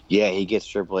 Yeah, he gets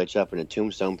Triple H up in a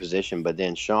tombstone position, but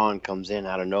then Shawn comes in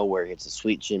out of nowhere, hits the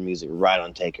sweet chin music right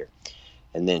on Taker.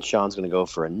 And then Shawn's going to go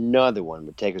for another one,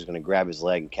 but Taker's going to grab his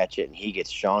leg and catch it, and he gets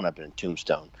Shawn up in a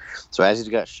tombstone. So as he's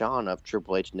got Shawn up,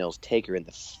 Triple H nails Taker in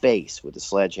the face with the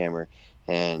sledgehammer,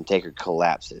 and Taker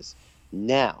collapses.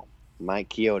 Now, Mike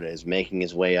Chioda is making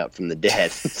his way up from the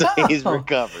dead, so he's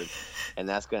recovered. And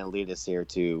that's going to lead us here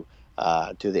to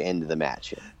the end of the match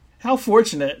here. How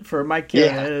fortunate for Mike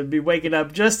Chioda to be waking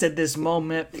up just at this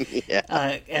moment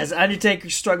as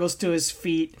Undertaker struggles to his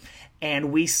feet,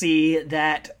 and we see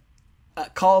that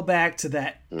call back to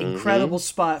that incredible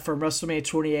spot from WrestleMania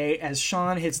 28 as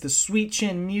Shawn hits the sweet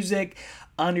chin music.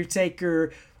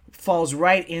 Undertaker falls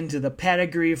right into the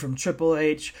pedigree from Triple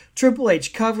H. Triple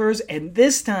H covers, and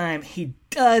this time he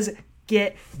does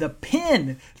get the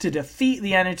pin to defeat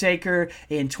The Undertaker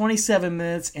in 27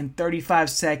 minutes and 35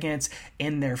 seconds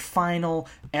in their final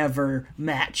ever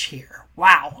match here.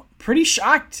 Wow. Pretty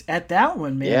shocked at that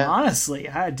one, man. Yeah. Honestly,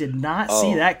 I did not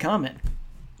see that coming.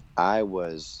 I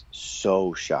was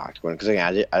so shocked because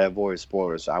again, I avoided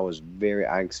spoilers. So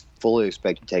I fully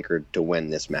expected Taker to win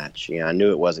this match. I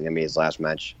knew it wasn't going to be his last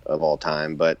match of all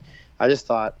time, but I just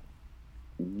thought,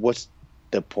 what's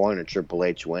the point of Triple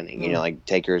H winning? Like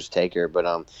Taker's Taker, but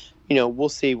we'll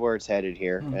see where it's headed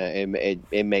here.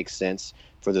 It makes sense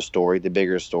for the story, the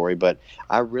bigger story, but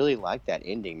I really like that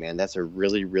ending, man. That's a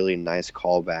really, really nice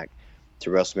callback to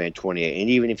WrestleMania 28. And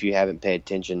even if you haven't paid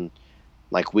attention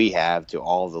like we have to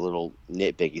all the little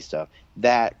nitpicky stuff,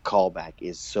 that callback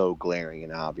is so glaring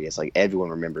and obvious. Like everyone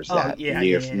remembers that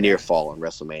near fall on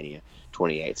WrestleMania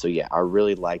 28. So yeah, I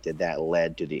really liked that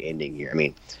led to the ending here. I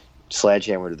mean,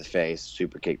 sledgehammer to the face,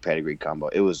 super kick, pedigree combo.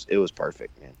 It was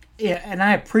perfect, man. Yeah, and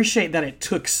I appreciate that it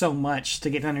took so much to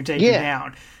get Undertaker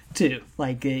down. too.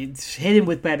 Like, it's hit him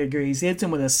with pedigrees, hits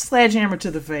him with a sledgehammer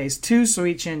to the face, 2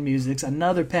 Sweet Chin Musics,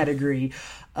 another pedigree.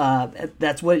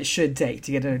 That's what it should take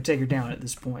to get Undertaker down at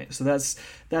this point. So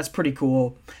that's pretty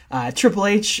cool. Triple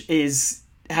H is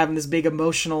having this big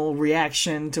emotional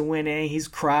reaction to winning. He's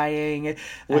crying.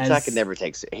 Which I could never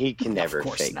take. He can never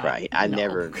fake not. cry. I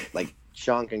never, like,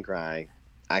 Sean can cry.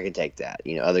 I can take that.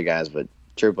 Other guys, but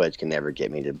Triple H can never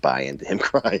get me to buy into him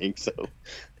crying. So,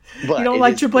 but you don't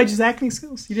like Triple H's acting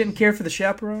skills? You didn't care for the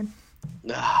chaperone?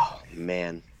 Oh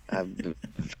man,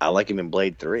 I like him in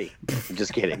Blade 3. I'm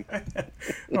just kidding.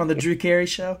 On the Drew Carey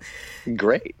show.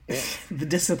 Great. Yeah. The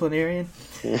disciplinarian.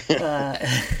 They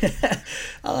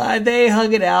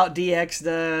hug it out. DX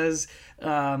does.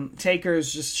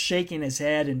 Taker's just shaking his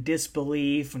head in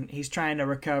disbelief, and he's trying to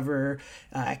recover.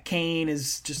 Kane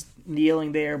is just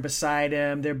kneeling there beside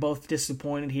him. They're both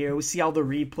disappointed here. We see all the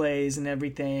replays and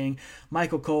everything.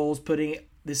 Michael Cole's putting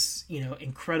this,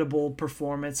 incredible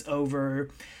performance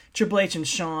over. Triple H and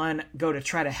Shawn go to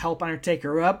try to help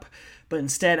Undertaker up, but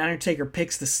instead Undertaker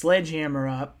picks the sledgehammer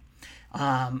up.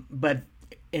 But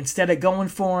instead of going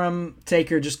for him,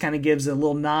 Taker just kind of gives a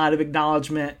little nod of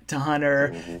acknowledgement to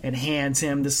Hunter and hands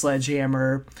him the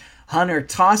sledgehammer. Hunter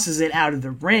tosses it out of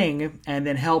the ring and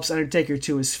then helps Undertaker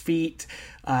to his feet.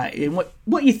 And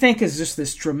what you think is just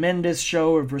this tremendous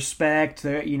show of respect.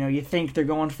 You think they're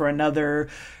going for another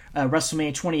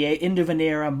WrestleMania 28 end of an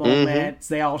era moment.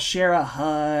 They all share a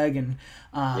hug, and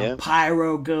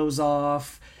pyro goes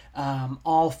off.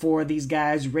 All 4 of these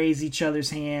guys raise each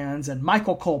other's hands, and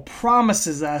Michael Cole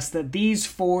promises us that these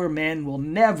 4 men will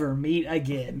never meet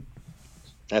again.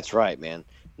 That's right, man.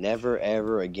 Never,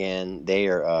 ever again. They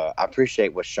are. I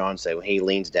appreciate what Sean said when he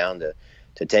leans down to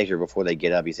Taker before they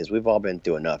get up. He says, "We've all been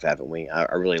through enough, haven't we?"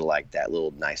 I really like that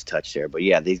little nice touch there. But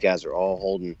yeah, these guys are all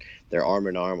holding their arm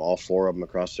in arm, all 4 of them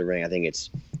across the ring. I think it's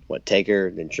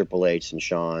Taker, then Triple H, and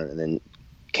Shawn, and then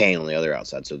Kane on the other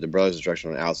outside. So the Brothers of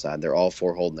Destruction on the outside. They're all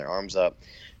 4 holding their arms up.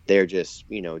 They're just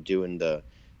doing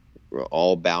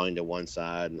all bowing to one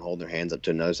side and holding their hands up to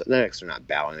another side. They're not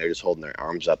bowing. They're just holding their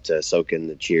arms up to soak in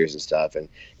the cheers and stuff, and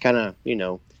kind of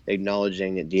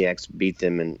acknowledging that DX beat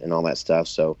them and all that stuff.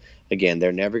 So again,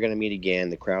 they're never going to meet again.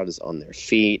 The crowd is on their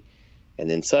feet, and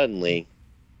then suddenly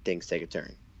things take a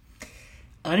turn.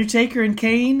 Undertaker and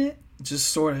Kane just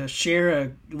sort of share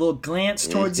a little glance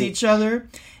towards each other,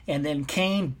 and then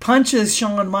Kane punches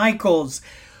Shawn Michaels.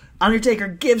 Undertaker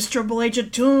gives Triple H a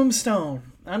tombstone.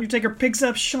 Undertaker picks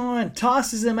up Shawn,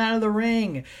 tosses him out of the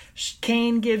ring.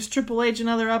 Kane gives Triple H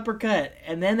another uppercut,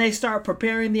 and then they start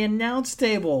preparing the announce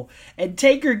table. And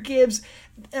Taker gives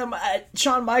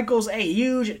Shawn Michaels a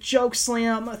huge choke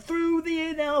slam through the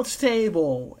announce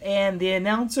table. And the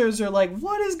announcers are like,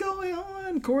 "What is going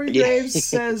on?" Corey Graves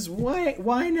says,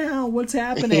 "Why now? What's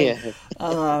happening?"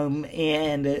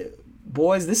 And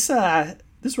boys, this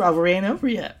rivalry ain't over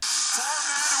yet.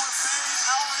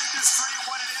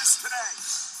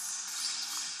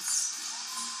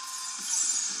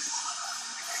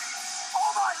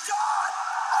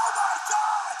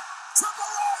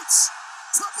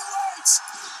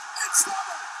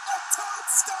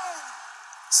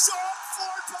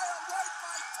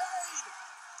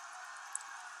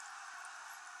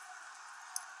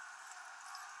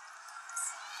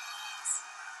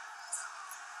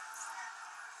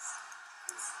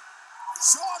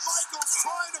 Shawn Michaels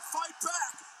trying to fight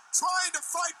back.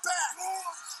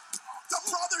 The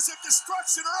Brothers of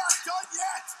Destruction are not done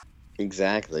yet.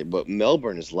 Exactly, but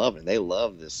Melbourne is loving it. They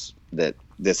love that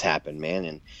this happened, man.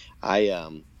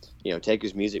 And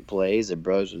Taker's music plays. The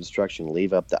Brothers of Destruction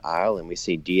leave up the aisle, and we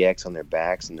see DX on their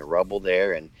backs in the rubble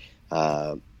there. And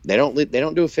they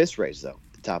don't do a fist raise though.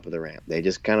 Top of the ramp. They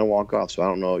just kind of walk off. So I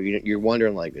don't know. You're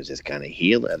wondering, like, is this kind of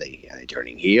heel? Are they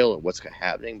turning heel, or what's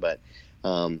happening? But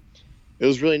it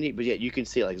was really neat. But yeah, you can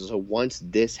see, like, so once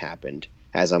this happened,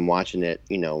 as I'm watching it,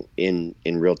 in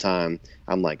real time,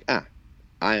 I'm like,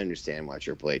 I understand why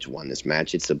Triple H won this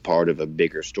match. It's a part of a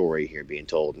bigger story here being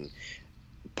told, and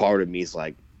part of me is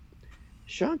like,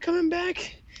 Shawn coming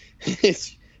back?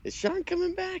 is Shawn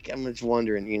coming back? I'm just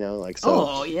wondering, like, so.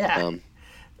 Oh yeah.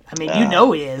 I mean,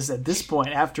 he is at this point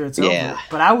after it's over.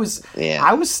 But I was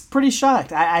pretty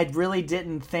shocked. I really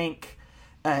didn't think,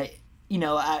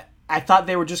 I thought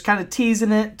they were just kind of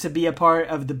teasing it to be a part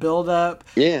of the build-up.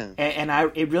 Yeah.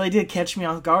 And it really did catch me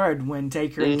off guard when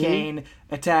Taker and Kane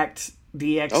attacked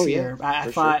DX here.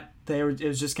 I thought it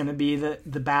was just going to be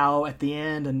the bow at the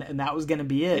end, and that was going to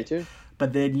be it. Me too.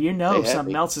 But then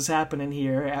something else is happening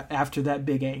here after that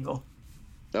big angle.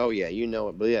 Oh, yeah,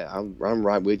 it. But, yeah, I'm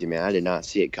right with you, man. I did not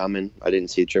see it coming. I didn't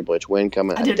see Triple H win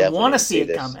coming. I didn't want to see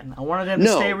it coming. I wanted him to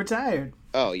stay retired.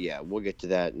 Oh yeah, we'll get to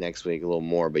that next week a little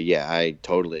more. But yeah, I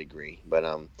totally agree. But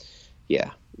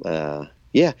yeah,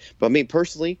 yeah. But I mean,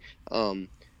 personally, I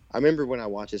remember when I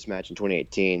watched this match in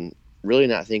 2018, really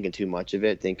not thinking too much of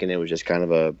it, thinking it was just kind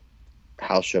of a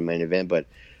house show main event. But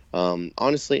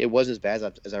honestly, it wasn't as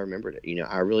bad as I remembered it. You know,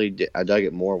 I dug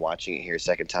it more watching it here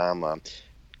second time.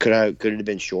 Could it have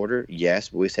been shorter? Yes,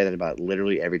 but we say that about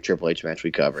literally every Triple H match we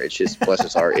cover. It's just bless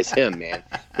his heart, it's him, man.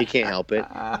 He can't help it.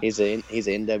 He's an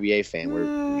NWA fan.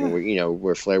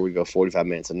 Where Flair would go 45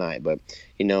 minutes a night, but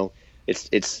you know,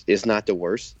 it's not the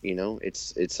worst. You know,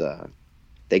 it's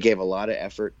they gave a lot of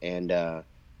effort, and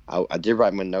I did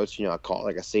write my notes. You know,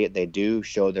 like I see it. They do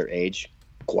show their age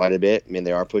quite a bit. I mean,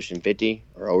 they are pushing 50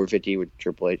 or over 50 with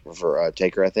Triple H for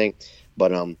Taker, I think,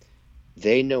 but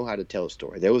they know how to tell a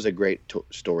story. There was a great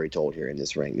story told here in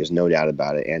this ring. There's no doubt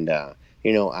about it. And,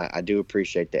 you know, I do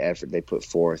appreciate the effort they put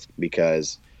forth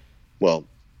because, well,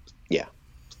 yeah,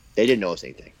 they didn't know us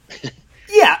anything.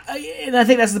 Yeah, and I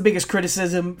think that's the biggest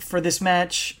criticism for this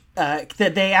match, that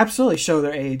they absolutely show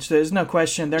their age. There's no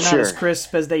question. They're not as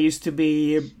crisp as they used to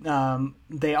be.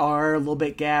 They are a little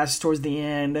bit gassed towards the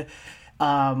end.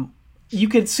 You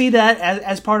could see that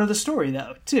as part of the story,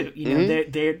 though, too. You know,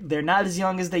 they're not as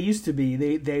young as they used to be.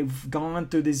 They've gone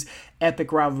through these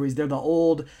epic rivalries. They're the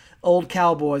old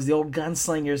cowboys, the old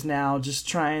gunslingers now,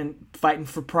 just fighting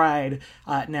for pride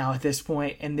now at this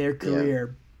point in their career.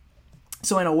 Yeah.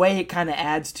 So in a way, it kind of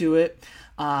adds to it.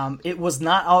 It was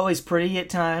not always pretty at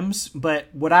times, but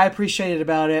what I appreciated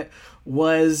about it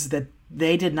was that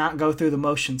they did not go through the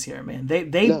motions here, man.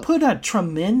 They put a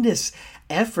tremendous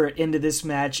effort into this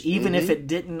match, even if it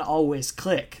didn't always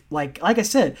click. Like I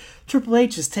said, Triple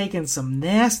H has taken some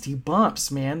nasty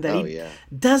bumps, man, that he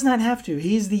does not have to.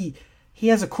 He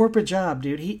has a corporate job,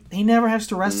 dude. He never has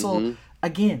to wrestle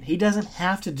again. He doesn't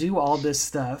have to do all this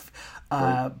stuff.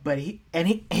 But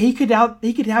he could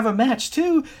have a match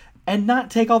too and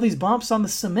not take all these bumps on the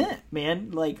cement,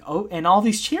 man. Like, and all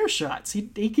these chair shots.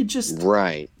 He could just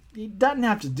He doesn't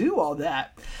have to do all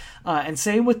that. And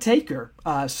same with Taker.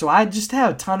 So I just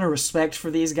have a ton of respect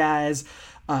for these guys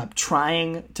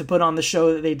trying to put on the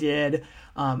show that they did.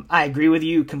 I agree with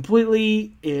you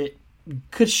completely. It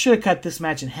should have cut this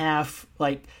match in half.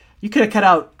 Like, you could have cut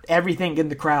out everything in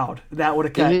the crowd. That would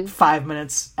have cut 5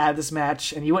 minutes out of this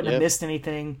match, and you wouldn't have missed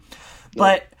anything.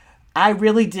 But I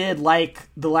really did like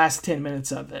the last 10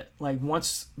 minutes of it. Like,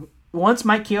 once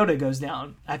Mike Chioda goes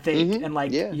down, I think, and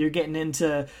you're getting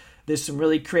into... There's some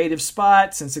really creative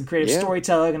spots and some creative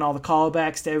storytelling and all the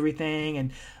callbacks to everything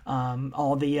and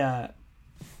all the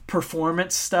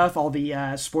performance stuff, all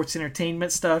the sports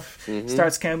entertainment stuff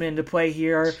starts coming into play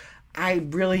here. I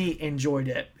really enjoyed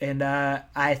it, and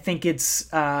I think it's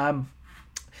better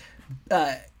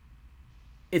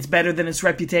than its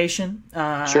reputation.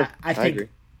 I think agree.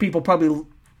 People probably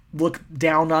look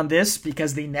down on this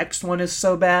because the next one is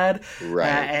so bad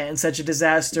and such a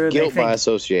disaster. Guilt by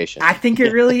association. I think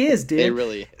it really is, dude. It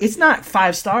really is. It's not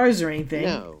 5 stars or anything.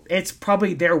 No. It's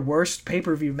probably their worst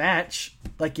pay-per-view match,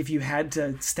 like if you had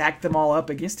to stack them all up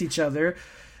against each other.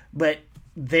 But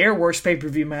their worst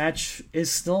pay-per-view match is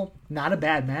still not a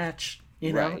bad match.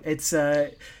 You know,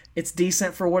 it's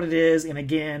decent for what it is. And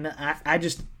again, I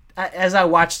as I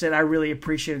watched it, I really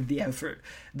appreciated the effort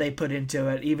they put into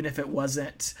it, even if it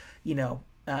wasn't,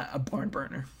 a barn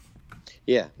burner.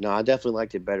 Yeah, no, I definitely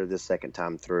liked it better this second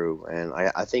time through, and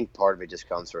I think part of it just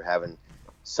comes from having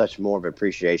such more of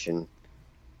appreciation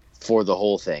for the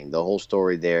whole thing, the whole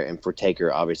story there, and for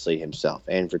Taker, obviously, himself.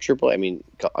 And for Triple H, I mean,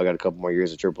 I got a couple more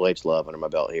years of Triple H love under my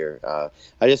belt here.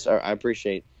 I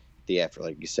appreciate the effort,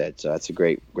 like you said, so that's a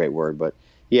great word. But,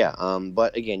 yeah,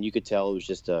 but again, you could tell it was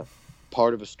just a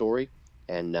part of a story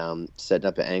and setting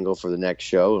up an angle for the next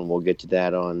show, and we'll get to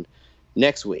that on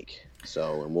next week.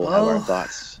 So, and we'll have our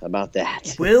thoughts about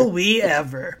that. Will we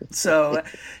ever? So,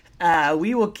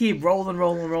 we will keep rolling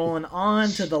on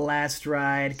to the last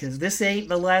ride, because this ain't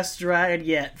the last ride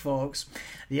yet, folks.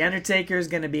 The Undertaker is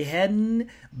going to be heading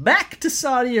back to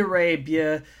Saudi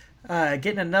Arabia,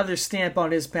 getting another stamp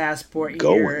on his passport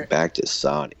Going back to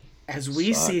Saudi. As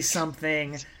we see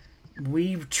something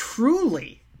we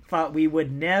truly thought we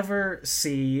would never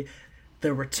see,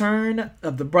 the return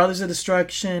of the Brothers of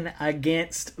Destruction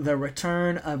against the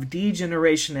return of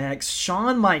D-Generation X.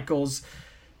 Shawn Michaels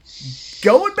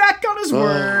going back on his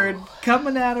word,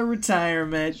 coming out of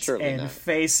retirement,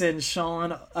 facing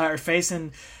The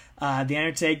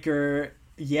Undertaker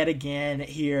yet again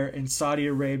here in Saudi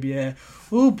Arabia.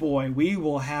 Oh boy, we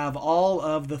will have all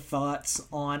of the thoughts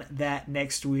on that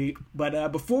next week.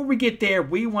 But before we get there,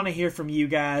 we want to hear from you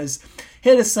guys.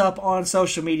 Hit us up on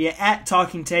social media at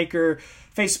Talking Taker,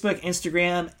 Facebook,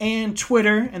 Instagram, and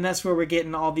Twitter, and that's where we're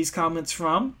getting all these comments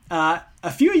from.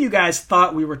 A few of you guys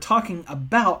thought we were talking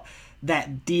about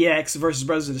that DX versus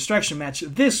Brothers of Destruction match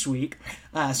this week.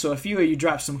 So a few of you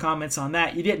dropped some comments on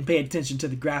that. You didn't pay attention to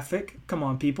the graphic. Come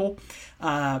on, people.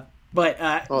 They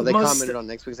commented on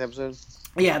next week's episode?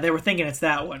 Yeah, they were thinking it's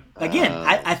that one. Again,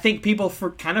 I think people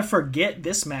kind of forget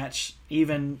this match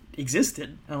even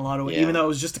existed in a lot of ways, even though it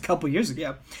was just a couple years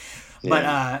ago. Yeah.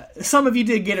 But some of you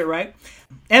did get it right.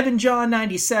 Evan John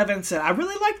 97 said, I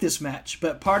really like this match,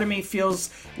 but part of me feels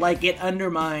like it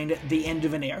undermined the end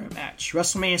of an era match.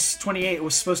 WrestleMania 28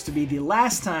 was supposed to be the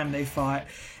last time they fought,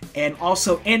 and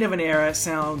also end of an era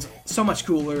sounds so much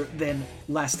cooler than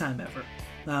last time ever.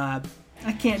 I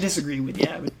can't disagree with you,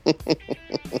 Evan.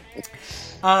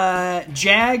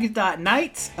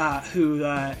 Jag.Knight,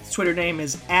 whose Twitter name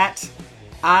is at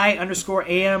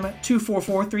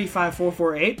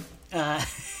I_am244354448.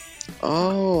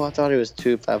 I thought it was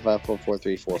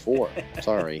 255443444.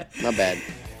 Sorry, my bad.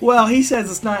 Well, he says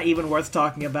it's not even worth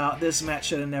talking about. This match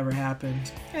should have never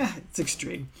happened. It's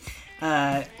extreme.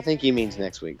 I think he means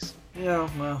next week's. Yeah,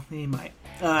 well, he might.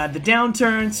 The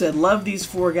Downturn said, love these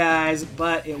four guys,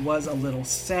 but it was a little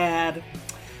sad.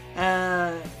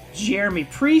 Jeremy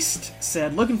Priest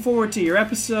said, looking forward to your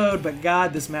episode, but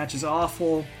God, this match is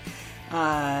awful.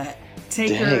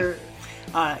 Taker...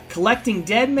 Collecting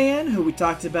Dead Man, who we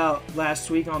talked about last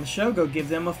week on the show, go give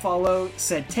them a follow,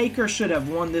 said Taker should have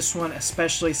won this one,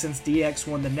 especially since DX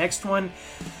won the next one.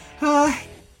 I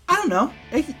don't know.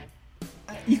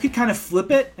 You could kind of flip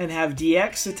it and have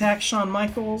DX attack Shawn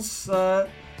Michaels. I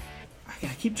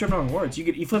keep tripping on words.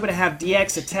 You flip it and have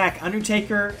DX attack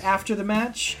Undertaker after the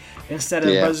match instead of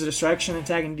Brothers of Destruction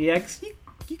attacking DX.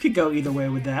 You could go either way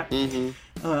with that.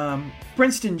 Mm-hmm.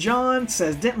 Princeton John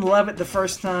says, didn't love it the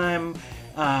first time.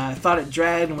 Thought it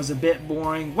dragged and was a bit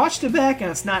boring. Watched it back and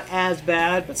it's not as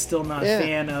bad, but still not a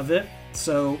fan of it.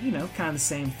 So, kind of the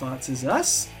same thoughts as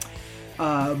us.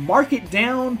 Mark It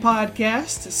Down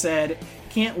podcast said,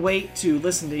 can't wait to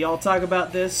listen to y'all talk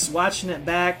about this. Watching it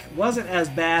back wasn't as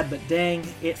bad, but dang,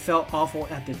 it felt awful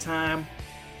at the time.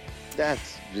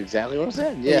 That's exactly what I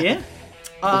said. Yeah.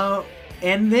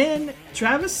 And then,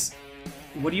 Travis,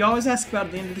 what do you always ask about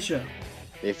at the end of the show?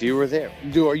 If you were there.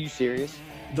 Are you serious?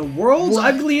 The world's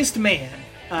ugliest man.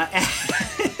 At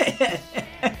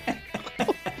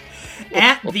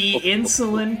the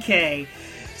Insulin K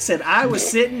said, I was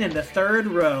sitting in the third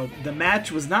row. The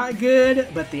match was not good,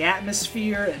 but the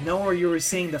atmosphere, knowing you were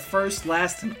seeing the first,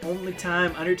 last, and only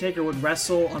time Undertaker would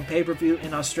wrestle on pay-per-view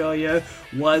in Australia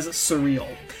was surreal.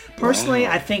 Personally,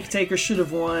 I think Taker should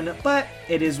have won, but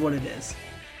it is what it is.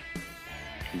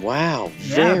 Wow,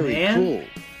 very cool.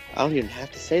 I don't even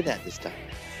have to say that this time.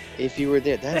 If you were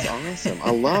there, that's awesome.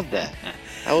 I love that.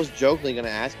 I was jokingly going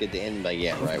to ask at the end, but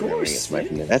of course,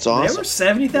 that's awesome. There were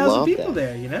 70,000 people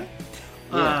there,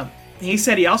 Yeah. He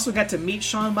said he also got to meet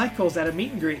Shawn Michaels at a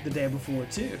meet and greet the day before,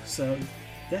 too. So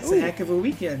that's a heck of a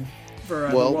weekend for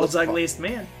the world's ugliest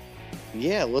man.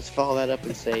 Yeah, let's follow that up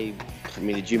and say,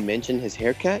 did you mention his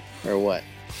haircut or what?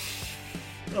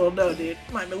 Oh, no, dude.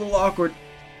 Might be a little awkward.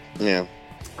 Yeah.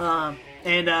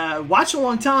 And Watch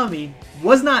Along Tommy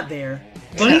was not there,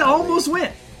 but he almost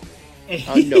went.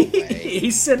 No way.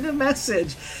 He sent a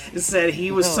message and said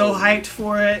he was so hyped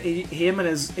for it. Him and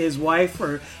his wife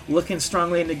were looking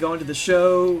strongly into going to the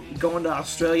show. Going to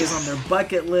Australia's on their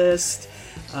bucket list.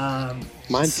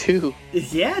 Mine too.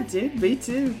 Yeah, dude, me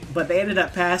too. But they ended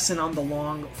up passing on the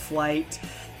long flight.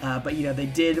 But, they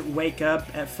did wake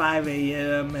up at 5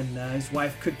 a.m. and his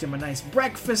wife cooked him a nice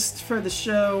breakfast for the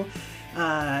show.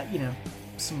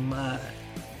 Some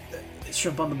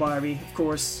shrimp on the Barbie, of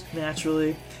course,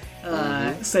 naturally.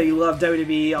 Said he loved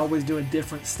WWE, always doing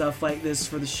different stuff like this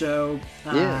for the show.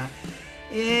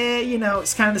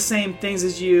 It's kind of the same things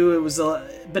as you. It was a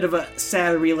bit of a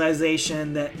sad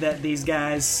realization that these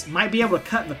guys might be able to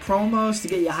cut the promos to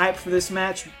get you hyped for this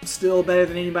match still better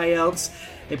than anybody else.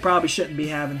 They probably shouldn't be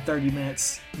having 30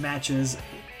 minutes matches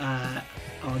on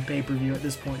pay-per-view at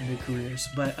this point in their careers.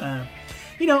 But,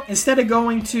 instead of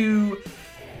going to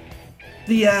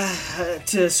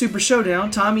to Super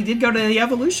Showdown, Tommy did go to the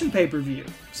Evolution pay-per-view.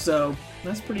 So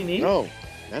that's pretty neat. Oh,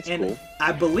 that's cool.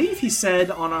 I believe he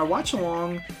said on our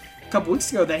watch-along a couple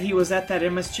weeks ago that he was at that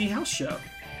MSG house show,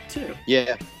 too.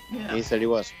 Yeah. He said he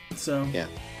was. So,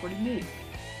 pretty neat.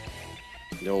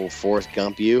 The old Forrest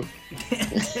Gump you.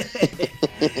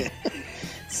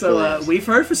 So we've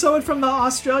heard from someone from the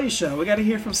Australia show. We got to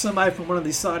hear from somebody from one of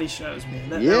these Saudi shows, man.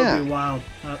 That would be wild.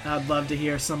 I'd love to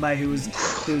hear somebody who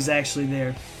was actually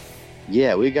there.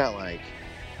 Yeah, we got like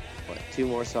 2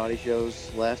 more Saudi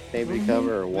shows left, maybe to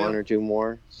cover, or 1 or 2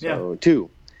 more. So 2.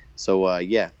 So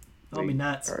yeah, that'll be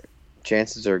nuts. Our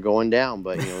chances are going down,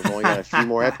 but we've only got a few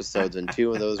more episodes, and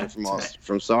 2 of those are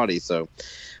from Saudi. So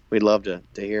we'd love to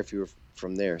hear if you were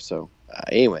from there. So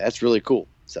anyway, that's really cool.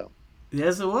 So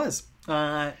yes, it was.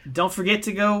 Don't forget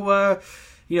to go.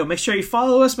 Make sure you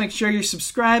follow us. Make sure you're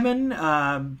subscribing.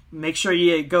 Make sure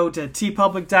you go to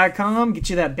tpublic.com. Get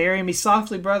you that "Bury Me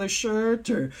Softly" Brothers shirt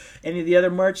or any of the other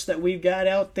merch that we've got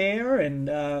out there. And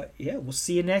we'll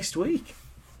see you next week.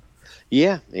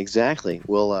 Yeah, exactly.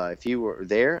 Well, if you were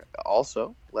there,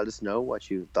 also let us know what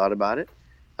you thought about it.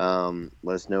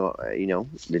 Let us know.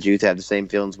 Did you have the same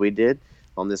feelings we did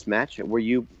on this match?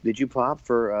 Did you pop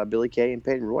for Billy Kay and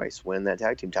Peyton Royce win that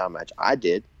tag team title match? I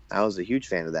did. I was a huge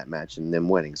fan of that match and them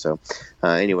winning. So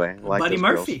anyway, Buddy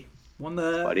Murphy won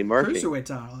the Cruiserweight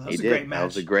title. That was a great match. That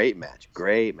was a great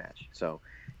match. So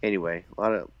anyway,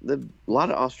 a lot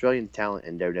of Australian talent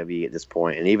in WWE at this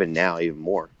point, and even now, even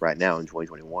more right now in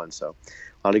 2021. So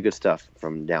a lot of good stuff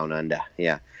from down under.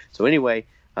 Yeah. So anyway,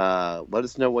 let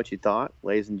us know what you thought,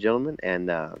 ladies and gentlemen,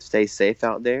 and stay safe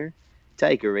out there.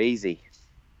 Take her easy.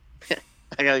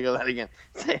 I gotta go that again.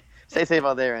 Stay safe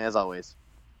out there, and as always,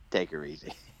 take her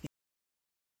easy.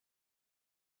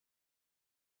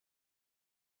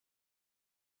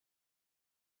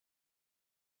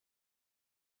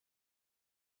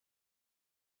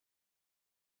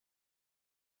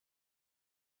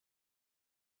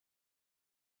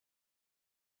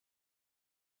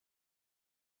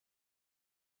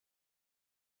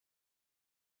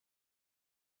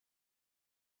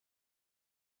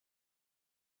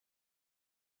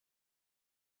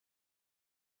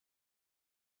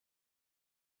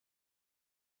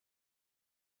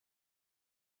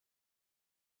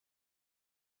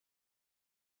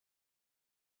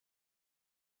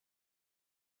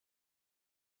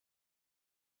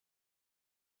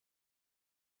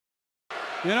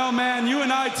 Man, you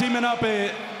and I teaming up,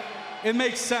 it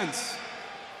makes sense,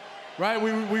 right?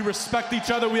 We respect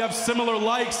each other. We have similar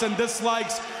likes and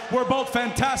dislikes. We're both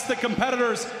fantastic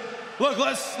competitors. Look,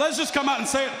 let's just come out and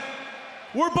say it.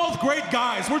 We're both great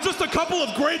guys. We're just a couple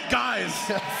of great guys.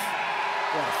 Yes.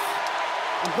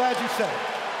 I'm glad you said it.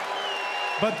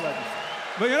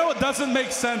 But you know what doesn't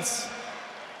make sense?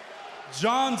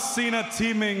 John Cena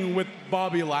teaming with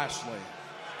Bobby Lashley.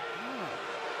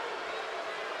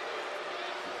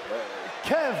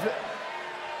 Kev,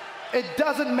 it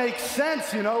doesn't make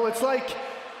sense, It's like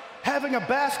having a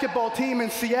basketball team in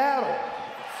Seattle.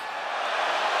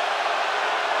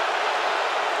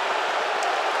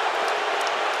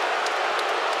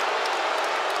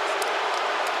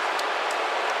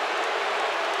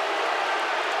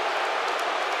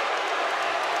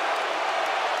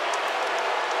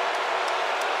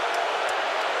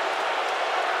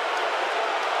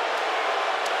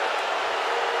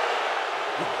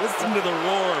 Listen to the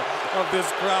roar of this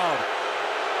crowd.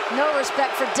 No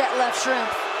respect for Detlef Shrimp.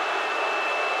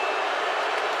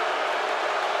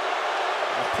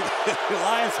 The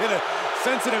Lions hit a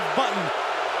sensitive button.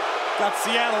 Got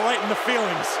Seattle right in the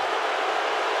feelings.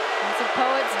 That's what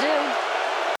poets do.